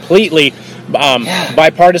 I'm completely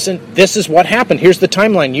bipartisan. This is what happened. Here's the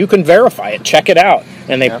timeline. You can verify it. Check it out.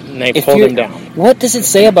 And they pulled him down. What does it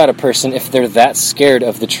say about a person if they're that scared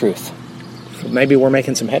of the truth? Maybe we're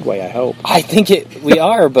making some headway, I hope. I think we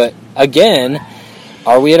are, but again,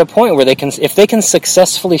 are we at a point where if they can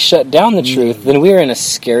successfully shut down the truth, then we are in a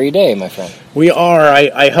scary day, my friend. We are.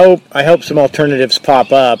 I hope some alternatives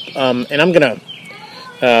pop up. And I'm gonna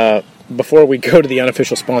before we go to the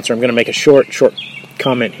unofficial sponsor, I'm gonna make a short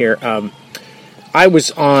comment here. I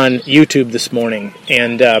was on YouTube this morning,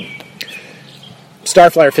 and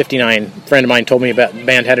Starflyer 59, a friend of mine, told me about the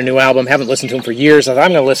band had a new album. Haven't listened to them for years. I thought,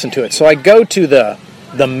 I'm going to listen to it. So I go to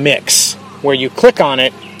the mix, where you click on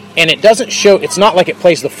it, and it doesn't show, it's not like it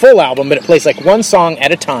plays the full album, but it plays like one song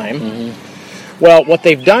at a time. Mm-hmm. Well, what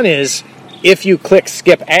they've done is, if you click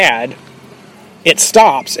skip ad, it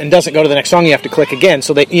stops and doesn't go to the next song. You have to click again.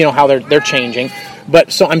 So how they're changing.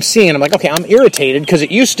 But so I'm seeing, I'm like, okay, I'm irritated, because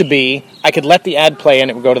it used to be I could let the ad play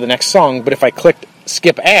and it would go to the next song. But if I clicked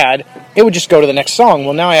skip ad, it would just go to the next song.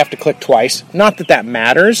 Well, now I have to click twice. Not that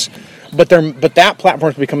matters, but that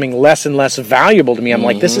platform is becoming less and less valuable to me. I'm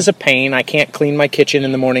like, this is a pain. I can't clean my kitchen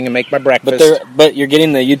in the morning and make my breakfast. But you're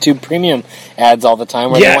getting the YouTube Premium ads all the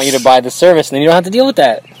time, where they want you to buy the service, and then you don't have to deal with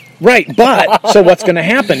that. Right, but so what's going to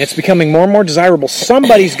happen? It's becoming more and more desirable.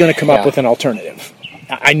 Somebody's going to come up with an alternative.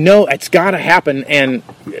 I know it's got to happen, and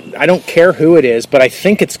I don't care who it is, but I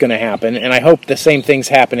think it's going to happen, and I hope the same thing's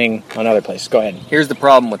happening on other places. Go ahead. Here's the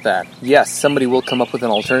problem with that. Yes, somebody will come up with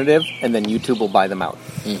an alternative, and then YouTube will buy them out.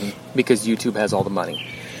 Mm-hmm. Because YouTube has all the money.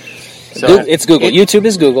 So it's Google. YouTube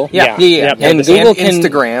is Google. Yeah. And Google can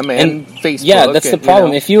Instagram and Facebook. Yeah, that's the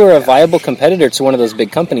problem. If you are a viable competitor to one of those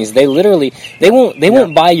big companies, they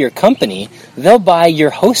won't buy your company. They'll buy your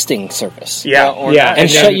hosting service. And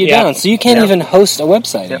shut you down. So you can't even host a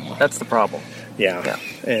website anymore. That's the problem. Yeah.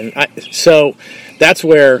 And so that's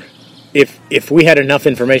where, if we had enough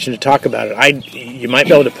information to talk about it, you might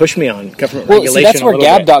be able to push me on government regulation. See, that's where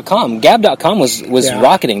Gab.com was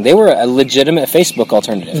rocketing. They were a legitimate Facebook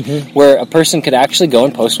alternative, where a person could actually go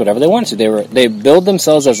and post whatever they wanted to. They billed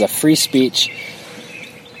themselves as a free speech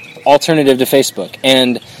alternative to Facebook,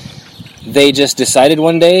 and they just decided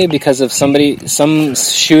one day, because of some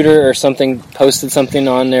shooter or something posted something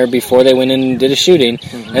on there before they went in and did a shooting,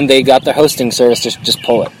 and they got their hosting service to just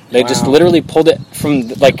pull it. They just literally pulled it from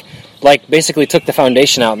like basically took the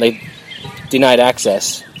foundation out, and they denied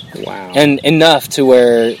access. Wow. And enough to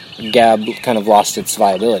where Gab kind of lost its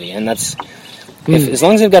viability. And that's, as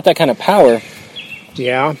long as they've got that kind of power.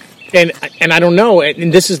 Yeah. And I don't know.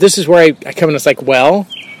 And this is where I come in. It's like, well,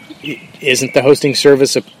 isn't the hosting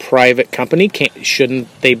service a private company?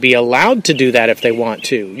 Shouldn't they be allowed to do that if they want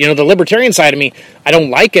to? The libertarian side of me, I don't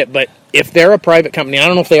like it, but if they're a private company, I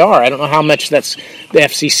don't know if they are. I don't know how much that's the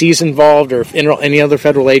FCC's involved or any other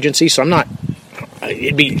federal agency. So I'm not.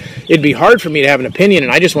 It'd be hard for me to have an opinion,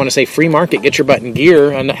 and I just want to say free market, get your butt in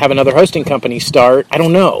gear, and have another hosting company start. I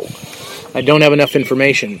don't know. I don't have enough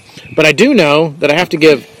information, but I do know that I have to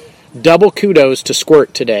give double kudos to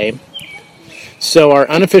Squirt today. So our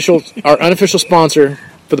unofficial sponsor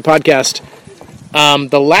for the podcast.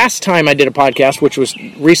 The last time I did a podcast, which was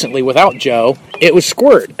recently without Joe, it was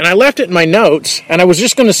Squirt. And I left it in my notes, and I was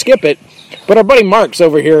just going to skip it, but our buddy Mark's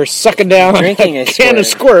over here sucking down drinking a can of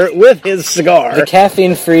Squirt with his cigar. The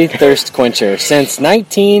caffeine-free thirst quencher. Since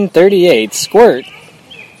 1938, Squirt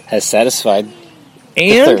has satisfied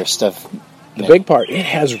the thirst of... The big part, it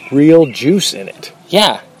has real juice in it.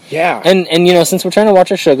 Yeah. Yeah. And since we're trying to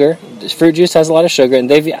watch our sugar, fruit juice has a lot of sugar, and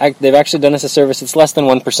they've actually done us a service. It's less than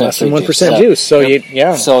 1% Less than fruit 1% juice. So,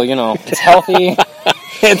 So, it's healthy.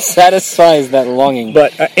 It satisfies that longing.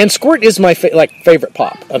 But and Squirt is my favorite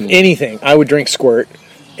pop of anything. I would drink Squirt,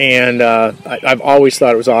 and I've always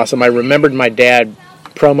thought it was awesome. I remembered my dad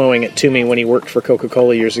promoting it to me when he worked for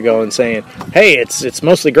Coca-Cola years ago and saying, "Hey, it's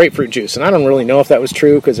mostly grapefruit juice," and I don't really know if that was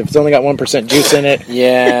true because if it's only got 1% juice in it,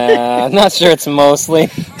 Yeah, I'm not sure it's mostly.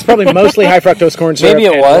 it's probably mostly high fructose corn syrup. Maybe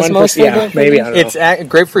it and was 1%. mostly Yeah, grapefruit maybe juice? I don't know. It's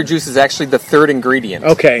grapefruit juice is actually the third ingredient.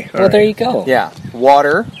 Okay, all Well, there right. you go. Yeah,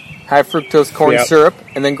 water, high fructose corn Yep. syrup,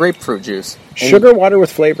 and then grapefruit juice. Sugar water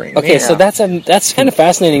with flavoring. Okay, so Yeah. that's kind of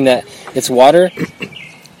fascinating that it's water,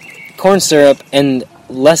 corn syrup, and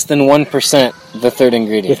less than 1% the third The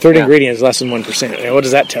ingredient. third Yeah. ingredient is less than 1%. Yeah, what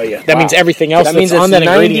does that tell you? That means everything else That means that's on it's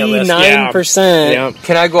that ingredient list. 99%. Yeah.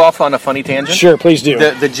 Can I go off on a funny tangent? Sure, please do.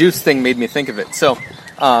 The juice thing made me think of it. So,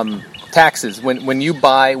 taxes. When you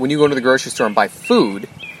go to the grocery store and buy food,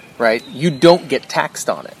 right? You don't get taxed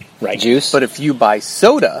on it. right. Juice. But if you buy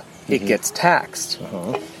soda, it gets taxed.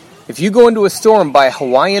 If you go into a store and buy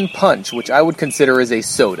Hawaiian Punch, which I would consider as a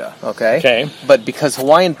soda, okay? Okay. But because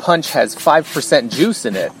Hawaiian Punch has 5% juice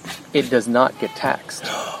in it, it does not get taxed.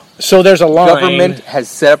 So there's a line. Government has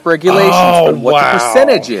set up regulations Oh, on what wow. the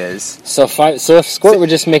percentage is. So if Squirt would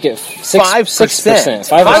just make it 6%, 5%.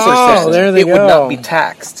 5 or 6%. Oh, there they it would go. not be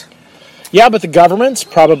taxed. Yeah, but the government's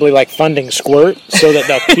probably like funding Squirt so that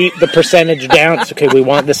they'll keep the percentage down. It's okay, we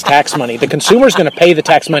want this tax money. The consumer's going to pay the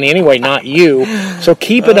tax money anyway, not you. So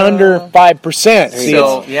keep it under 5%. See,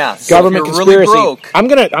 So, it's yeah. So government if you're really conspiracy. broke, I'm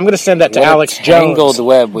gonna send that to What a Alex tangled Jones.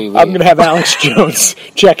 web we weave. I'm gonna have Alex Jones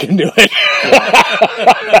check into it.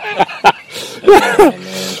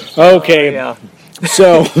 Okay, yeah.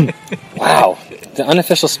 so Wow. The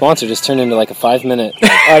unofficial sponsor just turned into like a 5-minute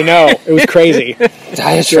I know it was crazy.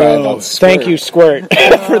 diatribe So, on Squirt. thank you, Squirt,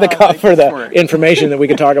 for the Squirt. information that we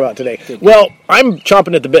could talk about today. Well, I'm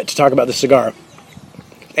chomping at the bit to talk about the cigar.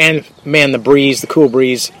 And man, the cool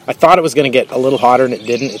breeze. I thought it was going to get a little hotter, and it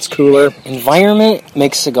didn't. It's cooler. Environment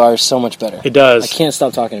makes cigars so much better. It does. I can't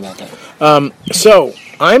stop talking about that. So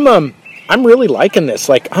I'm really liking this.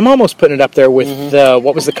 Like I'm almost putting it up there with the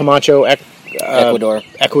what was the Camacho Ecuador.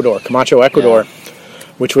 Camacho Ecuador,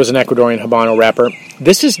 which was an Ecuadorian Habano wrapper.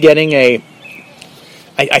 This is getting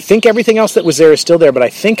I think everything else that was there is still there, but I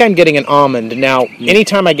think I'm getting an almond. Now,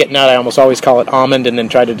 anytime I get nut, I almost always call it almond and then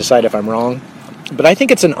try to decide if I'm wrong. But I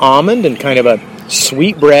think it's an almond and kind of a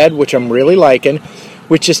sweet bread, which I'm really liking,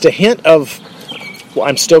 with just a hint of, well,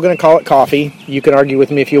 I'm still going to call it coffee. You can argue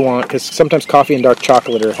with me if you want, because sometimes coffee and dark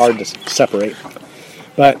chocolate are hard to separate.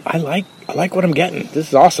 But I like what I'm getting. This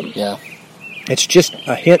is awesome. Yeah. It's just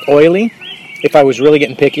a hint oily. If I was really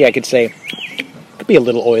getting picky, I could say it could be a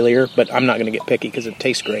little oilier, but I'm not going to get picky because it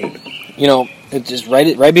tastes great. You know, it just right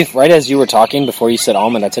as you were talking before you said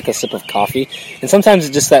almond, I took a sip of coffee, and sometimes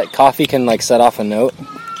it's just that coffee can like set off a note,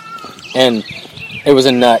 and it was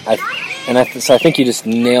a nut. So I think you just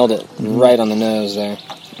nailed it right on the nose there.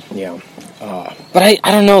 Yeah. But I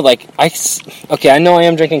don't know, like I know I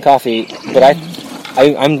am drinking coffee, but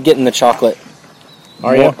I'm getting the chocolate.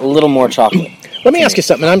 Are you? A little more chocolate. Let me ask you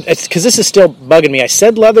something. It's because this is still bugging me. I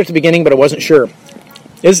said leather at the beginning, but I wasn't sure.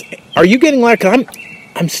 Are you getting leather? 'Cause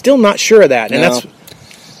I'm still not sure of that. And No. that's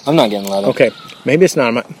I'm not getting leather. okay. Maybe it's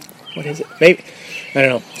not. What is it? Maybe I don't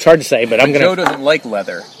know. It's hard to say, but I'm Joe gonna. doesn't like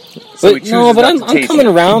leather. So he But chooses no, but not to I'm taste coming it.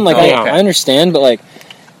 around. Like Oh, I okay. understand, but like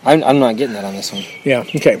I'm not getting that on this one. Yeah.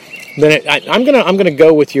 Okay. Then I'm gonna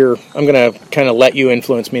go with your. I'm gonna kind of let you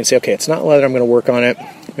influence me and say, okay, it's not leather. I'm gonna work on it.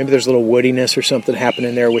 Maybe there's a little woodiness or something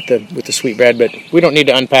happening there with the sweet bread, but we don't need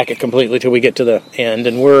to unpack it completely till we get to the end.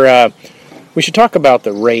 And we should talk about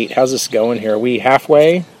the rate. How's this going here? Are we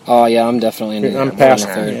halfway? Oh yeah, I'm definitely in. I'm past.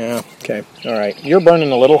 third. Yeah. Okay. All right. You're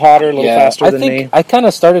burning a little hotter, a little faster I than think me. I kind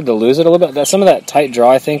of started to lose it a little bit. Some of that tight draw,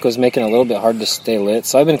 I think, was making it a little bit hard to stay lit.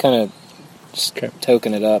 So I've been kind of just Okay.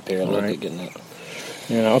 toking it up here a little right. bit, getting it.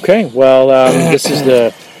 Yeah. Okay. Well, this is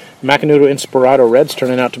the Macanudo Inspirado Reds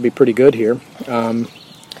turning out to be pretty good here.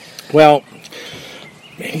 Well,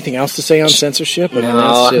 anything else to say on censorship? We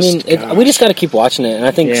just got to keep watching it, and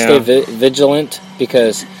I think Yeah. stay vigilant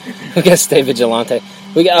because we got to stay vigilante.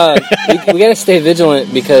 We got to stay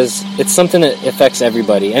vigilant because it's something that affects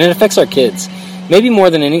everybody, and it affects our kids. Maybe more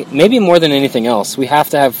than anything else, we have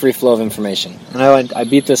to have free flow of information. And I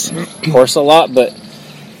beat this horse a lot, but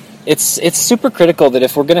it's super critical that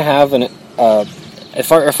if we're going to have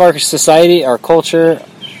if our society, our culture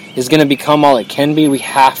is going to become all it can be, we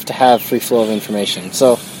have to have free flow of information.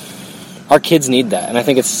 So our kids need that, and I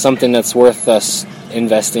think it's something that's worth us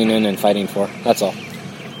investing in and fighting for. That's all.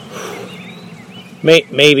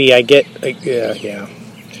 Maybe I get. Yeah.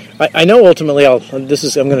 I know ultimately I'm going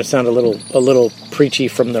to sound a little preachy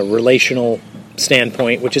from the relational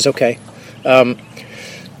standpoint, which is okay.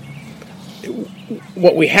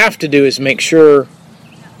 What we have to do is make sure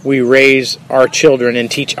we raise our children and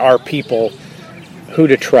teach our people who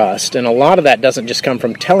to trust, and a lot of that doesn't just come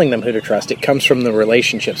from telling them who to trust. It comes from the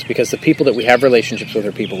relationships, because the people that we have relationships with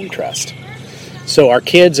are people we trust. So our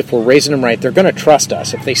kids, if we're raising them right, they're going to trust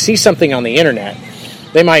us. If they see something on the internet,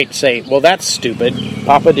 they might say, well, that's stupid.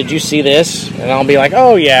 Papa, did you see this? And I'll be like,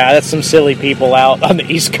 oh, yeah, that's some silly people out on the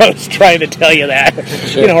East Coast trying to tell you that,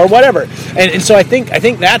 Sure. or whatever. And so I think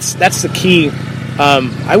that's the key.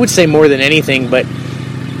 I would say more than anything, but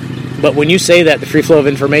when you say that, the free flow of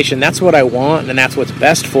information, that's what I want, and that's what's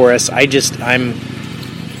best for us.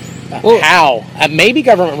 How? Maybe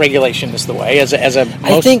government regulation is the way. I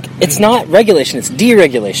think it's not regulation; it's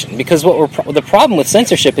deregulation. Because the problem with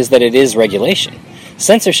censorship is that it is regulation.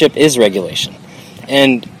 Censorship is regulation,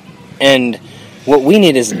 and what we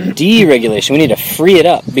need is deregulation. We need to free it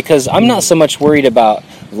up, because I'm not so much worried about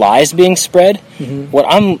lies being spread. Mm-hmm. What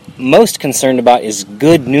I'm most concerned about is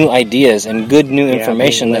good new ideas and good new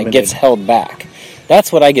information that gets held back.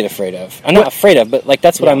 That's what I get afraid of. I'm not afraid of, but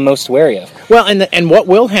that's what I'm most wary of. Well, and what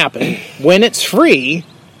will happen when it's free?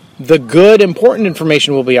 The good, important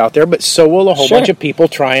information will be out there, but so will a whole bunch of people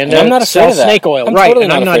trying to sell snake oil. I'm right, totally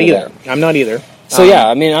and I'm not either. I'm not either. So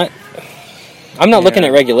I'm not looking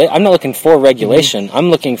at I'm not looking for regulation. Mm-hmm. I'm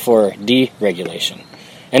looking for deregulation.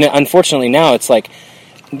 And unfortunately now it's like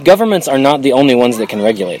governments are not the only ones that can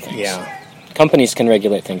regulate things. Yeah. Companies can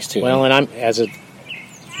regulate things too. Well, and I'm, as a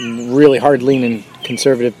really hard-leaning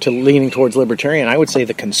conservative to leaning towards libertarian, I would say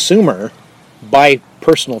the consumer, by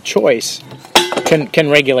personal choice, can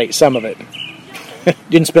regulate some of it.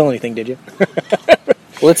 Didn't spill anything, did you?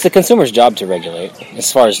 Well, it's the consumer's job to regulate,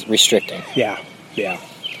 as far as restricting. Yeah.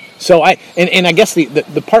 So I guess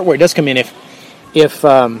the part where it does come in, if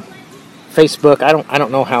Facebook, I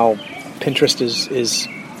don't know how Pinterest is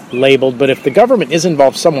labeled, but if the government is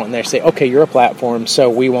involved somewhat, and they say, okay, you're a platform, so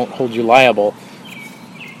we won't hold you liable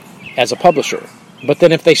as a publisher. But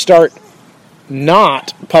then if they start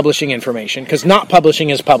not publishing information, because not publishing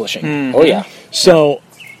is publishing. Mm-hmm. Oh, yeah. So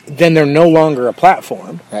then they're no longer a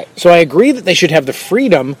platform. Right. So I agree that they should have the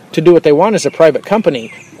freedom to do what they want as a private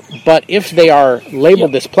company, but if they are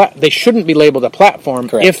labeled they shouldn't be labeled a platform.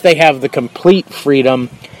 Correct. If they have the complete freedom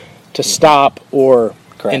to stop or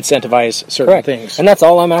incentivize certain things. And that's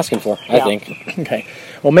all I'm asking for, I think. Okay.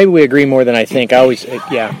 Well, maybe we agree more than I think.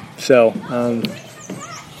 So,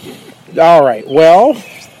 all right. Well,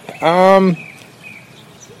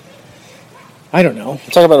 I don't know.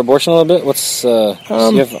 Talk about abortion a little bit. What's I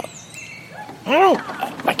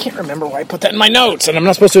can't remember why I put that in my notes, and I'm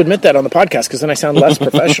not supposed to admit that on the podcast because then I sound less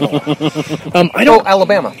professional.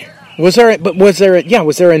 Alabama. Was there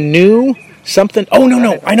a new something? Oh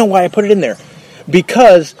no, I know why I put it in there.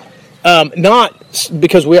 Because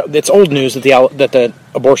it's old news that the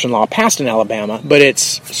abortion law passed in Alabama, but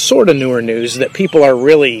it's sort of newer news that people are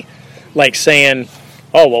really like saying,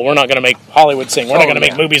 oh, well, we're not going to make Hollywood sing. We're not going to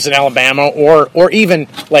make movies in Alabama, or even,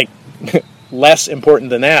 like, less important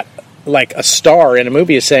than that, like a star in a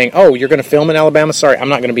movie is saying, oh, you're going to film in Alabama? Sorry, I'm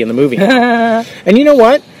not going to be in the movie. And you know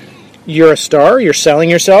what? You're a star. You're selling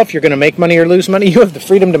yourself. You're going to make money or lose money. You have the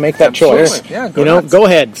freedom to make that choice. Yeah, go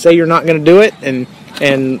ahead. Say you're not going to do it, and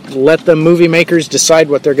let the movie makers decide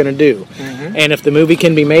what they're going to do. Mm-hmm. And if the movie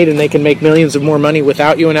can be made and they can make millions of more money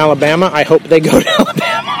without you in Alabama, I hope they go to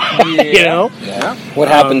Alabama. Yeah. What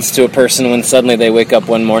happens to a person when suddenly they wake up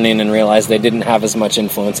one morning and realize they didn't have as much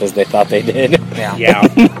influence as they thought they did? Yeah.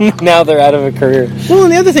 Now they're out of a career. Well,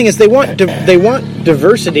 and the other thing is they want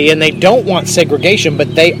diversity and they don't want segregation,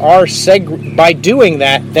 but they are by doing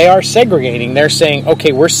that, they are segregating. They're saying,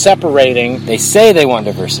 okay, we're separating. They say they want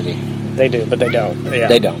diversity. They do, but they don't. Yeah.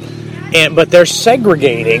 They don't. But they're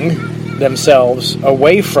segregating themselves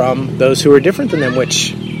away from those who are different than them,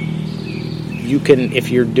 which you can, if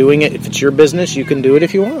you're doing it, if it's your business, you can do it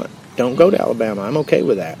if you want. Don't go to Alabama. I'm okay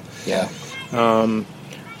with that. Yeah. And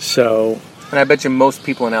I bet you most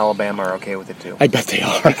people in Alabama are okay with it too. I bet they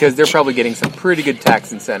are. Because they're probably getting some pretty good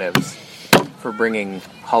tax incentives for bringing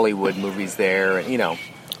Hollywood movies there. And,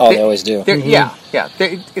 they always do. Mm-hmm. Yeah.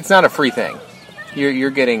 It's not a free thing.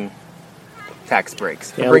 You're getting tax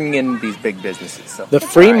breaks for bringing in these big businesses. So let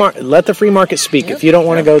the free market speak. Yep. If you don't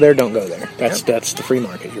want to go there, don't go there. That's the free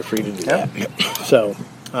market. You're free to do that. So,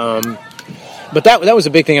 but that was a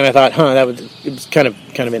big thing, and I thought, it was kind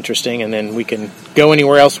of interesting. And then we can go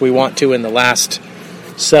anywhere else we want to in the last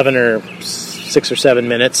 6 or 7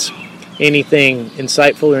 minutes. Anything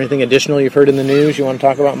insightful or anything additional you've heard in the news you want to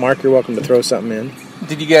talk about? Mark, you're welcome to throw something in.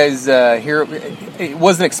 Did you guys hear? It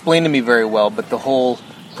wasn't explained to me very well, but the whole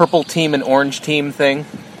purple team and orange team thing.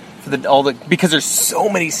 for because there's so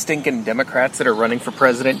many stinking Democrats that are running for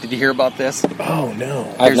president. Did you hear about this? Oh no,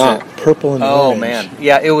 I've There's not. purple and Oh orange. man,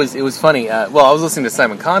 yeah, it was funny. Well, I was listening to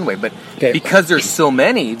Simon Conway, but Okay. because there's so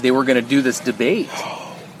many, they were going to do this debate,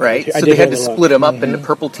 right? I So did they had to hear that. split them up into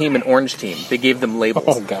purple team and orange team. They gave them labels.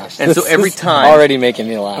 Oh gosh. And so every This is time, already making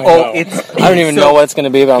me laugh. oh, it's I don't even so- know what it's going to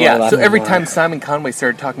be about. Yeah, my so laugh. every time Simon Conway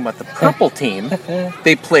started talking about the purple team,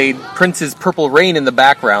 they played Prince's Purple Rain in the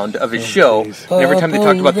background of his show. please. And every time they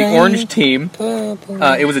talked about the Purple orange rain, team, Purple.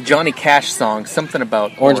 it was a Johnny Cash song, something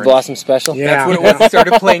about Orange Blossom Special. Yeah. That's what it was. They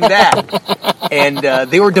started playing that, and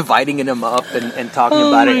they were dividing them up and talking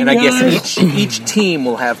about it. And I guess each team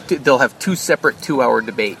will have they'll have 2 separate 2-hour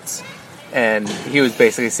debates. And he was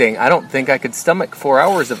basically saying, I don't think I could stomach 4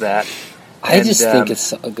 hours of that. I And, just think it's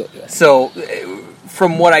so good. So,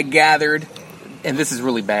 from what I gathered, and this is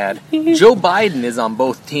really bad, Joe Biden is on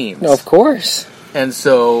both teams. No, of course. And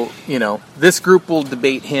so, this group will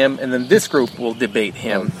debate him, and then this group will debate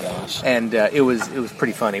him. Oh, gosh. And it was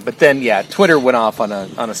pretty funny. But then, yeah, Twitter went off on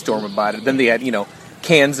a storm about it. Then they had,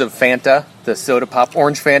 cans of Fanta, the soda pop,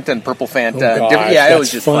 orange Fanta and purple Fanta. Oh, gosh, yeah, it was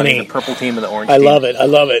that's just funny. funny. The purple team and the orange I team. love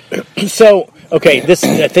it. So, okay,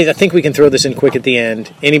 I think we can throw this in quick at the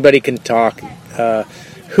end. Anybody can talk.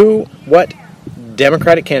 What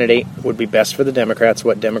Democratic candidate would be best for the Democrats?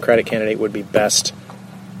 What Democratic candidate would be best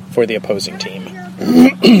for the opposing team?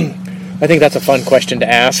 I think that's a fun question to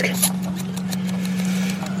ask.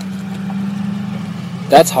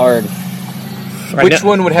 That's hard. Which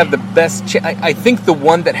one would have the best I think the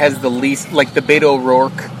one that has the least, like the Beto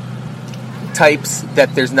O'Rourke types,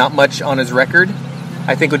 that there's not much on his record,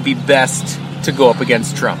 I think would be best to go up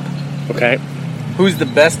against Trump. Okay. Who's the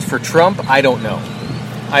best for Trump? I don't know.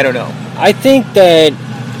 I think that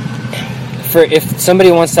if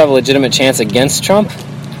somebody wants to have a legitimate chance against Trump,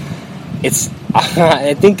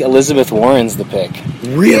 I think Elizabeth Warren's the pick.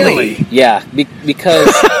 Really? Yeah,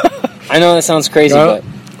 because I know that sounds crazy, No.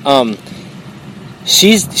 but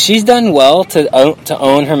she's done well to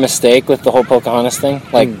own her mistake with the whole Pocahontas thing.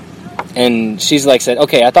 And she's said,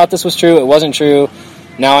 okay, I thought this was true. It wasn't true.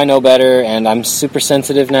 Now I know better, and I'm super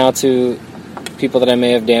sensitive now to people that I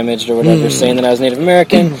may have damaged or whatever, saying that I was Native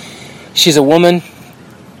American. She's a woman,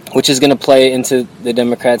 which is going to play into the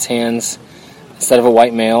Democrats' hands instead of a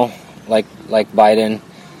white male like Biden.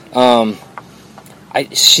 I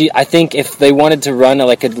think if they wanted to run a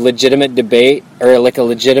legitimate debate or a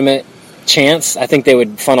legitimate chance, I think they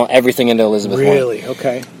would funnel everything into Elizabeth Warren. Really?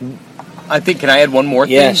 Okay. I think, can I add one more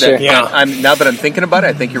thing? Yeah, sure. Now that I'm thinking about it,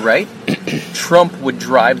 I think you're right. Trump would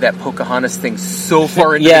drive that Pocahontas thing so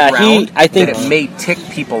far into the ground I think, that it may tick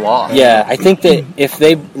people off. Yeah, I think that if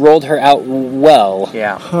they rolled her out well,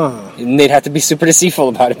 Yeah. they'd have to be super deceitful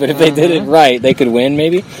about it. But if they did it right, they could win,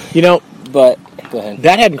 maybe. But go ahead.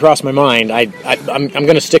 That hadn't crossed my mind. I'm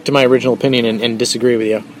going to stick to my original opinion and disagree with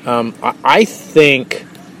you.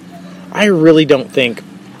 I really don't think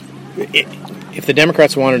if the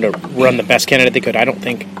Democrats wanted to run the best candidate they could, I don't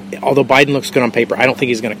think, although Biden looks good on paper, I don't think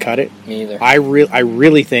he's going to cut it. Me either. I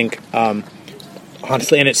really think,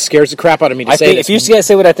 honestly, and it scares the crap out of me to I say think this. if you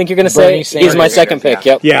say what I think you're going to say, Bernie Sanders. he's my second pick.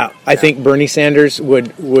 Yep. Yeah, I think Bernie Sanders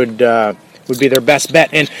would be their best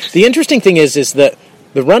bet. And the interesting thing is that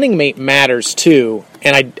the running mate matters too.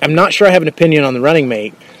 And I'm not sure I have an opinion on the running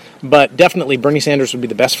mate, but definitely Bernie Sanders would be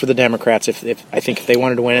the best for the Democrats if they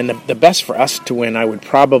wanted to win. And the best for us to win, I would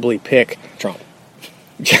probably pick Trump.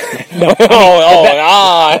 no.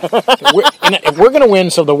 If we're going to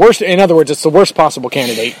win, so the worst. In other words, it's the worst possible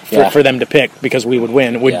candidate for them to pick because we would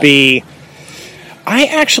win. Would be. I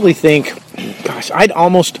actually think, gosh, I'd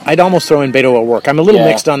almost throw in Beto O'Rourke. I'm a little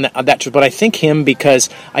mixed on that, but I think him because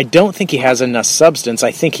I don't think he has enough substance.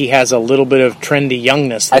 I think he has a little bit of trendy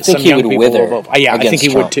youngness. That I think some he young would people wither. will vote. Yeah, I think he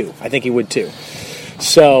Trump. would too. I think he would too.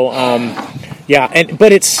 So,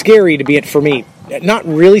 but it's scary to be it for me. Not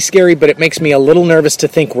really scary, but it makes me a little nervous to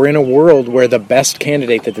think we're in a world where the best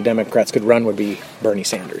candidate that the Democrats could run would be Bernie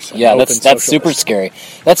Sanders. Yeah, that's super scary.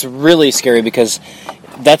 That's really scary because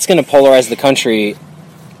that's going to polarize the country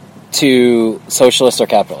to socialist or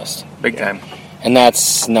capitalist. Big time. And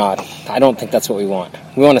that's not. I don't think that's what we want.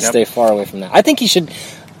 We want to stay far away from that. I think he shouldn't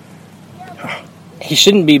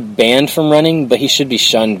be banned from running, but he should be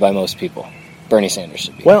shunned by most people. Bernie Sanders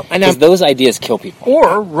should be. Well, because those ideas kill people.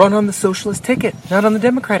 Or run on the socialist ticket, not on the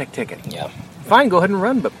Democratic ticket. Yeah. Fine, go ahead and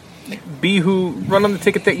run, but run on the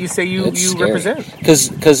ticket that you say you represent.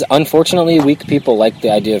 Because unfortunately, weak people like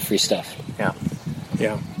the idea of free stuff. Yeah.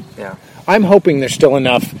 Yeah. I'm hoping there's still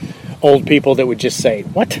enough old people that would just say,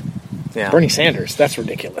 "What? Yeah. Bernie Sanders? That's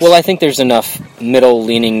ridiculous." Well, I think there's enough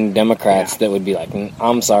middle-leaning Democrats that would be like,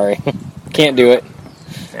 I'm sorry, can't do it.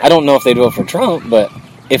 Yeah. I don't know if they'd vote for Trump, but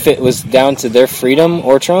if it was down to their freedom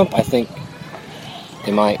or Trump, I think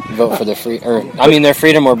they might vote for their their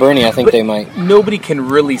freedom or Bernie. I think they might. Nobody can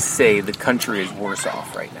really say the country is worse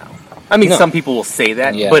off right now. I mean, No. some people will say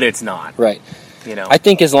that, Yeah. but it's not. Right. You know, I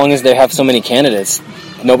think as long as they have so many candidates,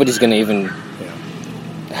 nobody's going to even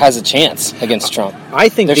has a chance against Trump. I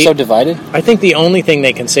think They're so divided. I think the only thing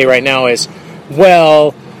they can say right now is,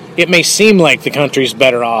 well, it may seem like the country's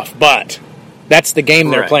better off, but that's the game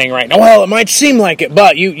they're Right. playing right now. Well, it might seem like it,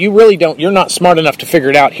 but you really don't. You're not smart enough to figure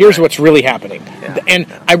it out. Here's what's really happening. Yeah. And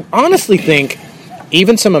I honestly think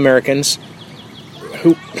even some Americans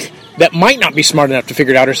who that might not be smart enough to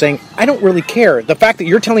figure it out are saying, I don't really care. The fact that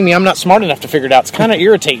you're telling me I'm not smart enough to figure it out is kind of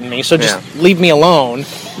irritating me, so just leave me alone.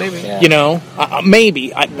 maybe. Yeah. You know,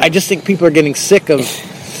 maybe. I just think people are getting sick of,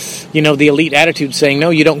 the elite attitude saying,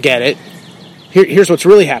 no, you don't get it. Here's what's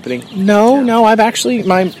really happening. No,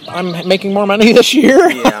 I'm making more money this year.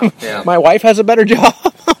 Yeah. My wife has a better job.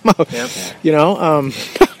 Yeah.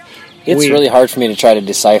 It's we- really hard for me to try to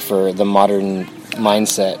decipher the modern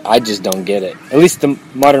mindset. I just don't get it. At least the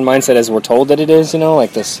modern mindset as we're told that it is,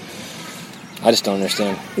 like this. I just don't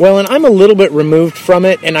understand. Well, and I'm a little bit removed from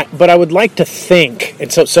it, but I would like to think,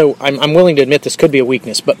 and so I'm willing to admit this could be a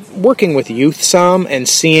weakness, but working with youth some and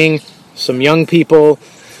seeing some young people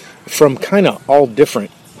from kind of all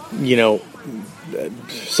different,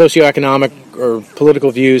 socioeconomic or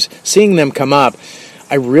political views, seeing them come up,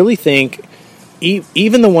 I really think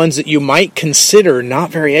even the ones that you might consider not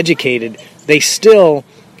very educated, they're still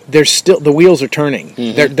the wheels are turning.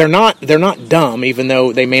 Mm-hmm. They're not dumb, even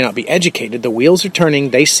though they may not be educated. The wheels are turning.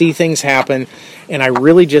 They see things happen, and I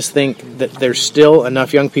really just think that there's still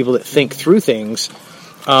enough young people that think through things.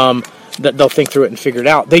 That they'll think through it and figure it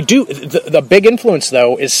out. They do. The big influence,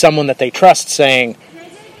 though, is someone that they trust saying,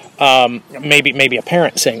 maybe a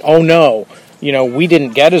parent saying, "Oh no, we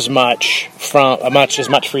didn't get as much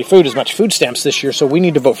free food, as much food stamps this year, so we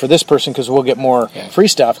need to vote for this person because we'll get more free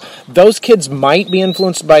stuff." Those kids might be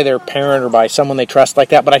influenced by their parent or by someone they trust like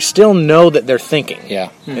that, but I still know that they're thinking. Yeah.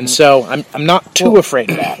 And so I'm not too afraid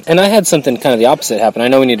of that. And I had something kind of the opposite happen. I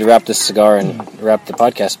know we need to wrap this cigar and wrap the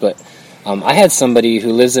podcast, but I had somebody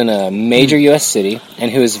who lives in a major U.S. city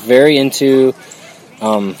and who is very into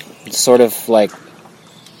sort of like,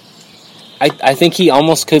 I think he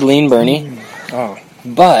almost could lean Bernie,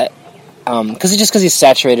 but because he's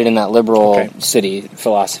saturated in that liberal city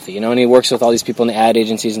philosophy, and he works with all these people in the ad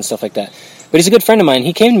agencies and stuff like that. But he's a good friend of mine.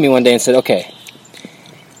 He came to me one day and said, okay,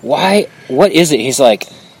 what is it? He's like,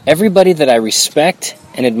 everybody that I respect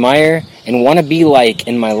and admire and want to be like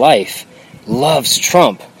in my life loves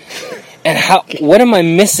Trump. And what am I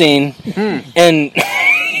missing? And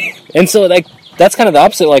so that's kind of the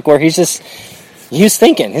opposite, where he's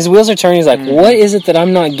thinking, his wheels are turning. He's like, what is it that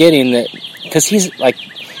I'm not getting? That because he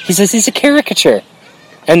says he's a caricature,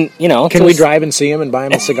 and Can we drive and see him and buy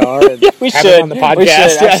him a cigar? And we have should him on the podcast. We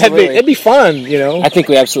should, absolutely. It'd be fun. I think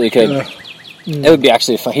we absolutely could. It would be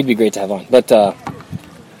actually fun. He'd be great to have on. But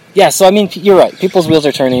yeah, so I mean, you're right. People's wheels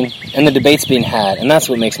are turning, and the debate's being had, and that's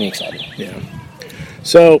what makes me excited. Yeah.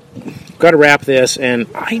 So, got to wrap this, and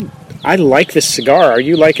I like this cigar. Are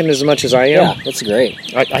you liking it as much as I am? Yeah, it's great.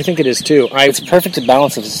 I think it is too. It's perfect to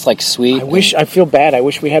balance of just sweet. I feel bad. I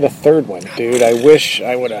wish we had a third one, dude. I wish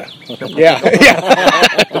I would have. Yeah.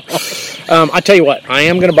 I tell you what, I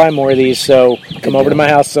am going to buy more of these. So come over to my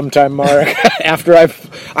house sometime, Mark. After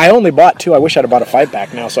I only bought 2. I wish I'd have bought a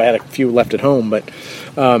 5-pack now, so I had a few left at home. But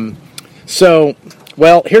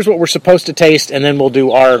well, here's what we're supposed to taste, and then we'll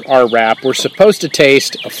do our wrap. We're supposed to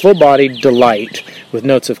taste a full-bodied delight with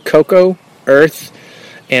notes of cocoa, earth,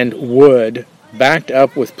 and wood, backed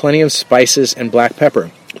up with plenty of spices and black pepper.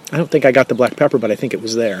 I don't think I got the black pepper, but I think it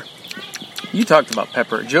was there. You talked about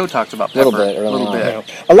pepper. Joe talked about pepper. A little bit. Yeah.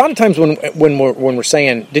 A lot of times when we're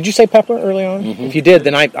saying, did you say pepper early on? Mm-hmm. If you did,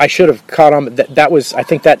 then I should have caught on. That was, I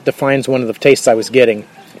think that defines one of the tastes I was getting.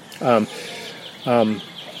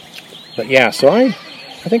 But yeah, so I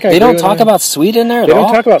think They don't talk about sweet in there at They all?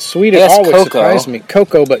 don't talk about sweet at Yes, all, which cocoa. surprised me.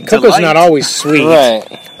 Cocoa, but cocoa's Delight. not always sweet. Right.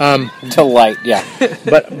 Delight, yeah.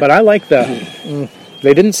 But I like the.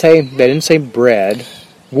 They didn't say bread.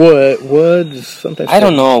 Wood, something. I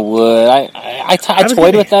don't know wood. I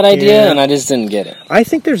toyed with that idea, and I just didn't get it. I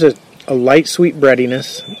think there's a light sweet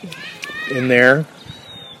breadiness in there.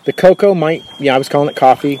 The cocoa might. Yeah, I was calling it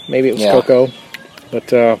coffee. Maybe it was cocoa.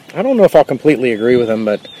 But I don't know if I'll completely agree with him,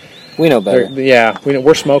 but. We know better.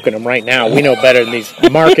 We're smoking them right now. We know better than these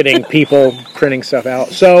marketing people printing stuff out.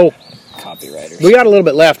 So, Copywriters. we got a little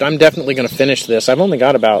bit left. I'm definitely going to finish this. I've only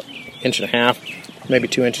got about 1.5 inches, maybe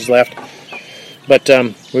 2 inches left. But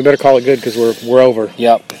we better call it good because we're over.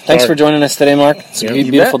 Yep. Thanks Sorry. for joining us today, Mark. It's a Yeah.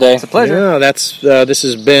 beautiful day. It's a pleasure. Yeah, this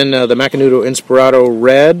has been the Macanudo Inspirato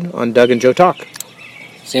Red on Doug and Joe Talk.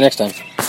 See you next time.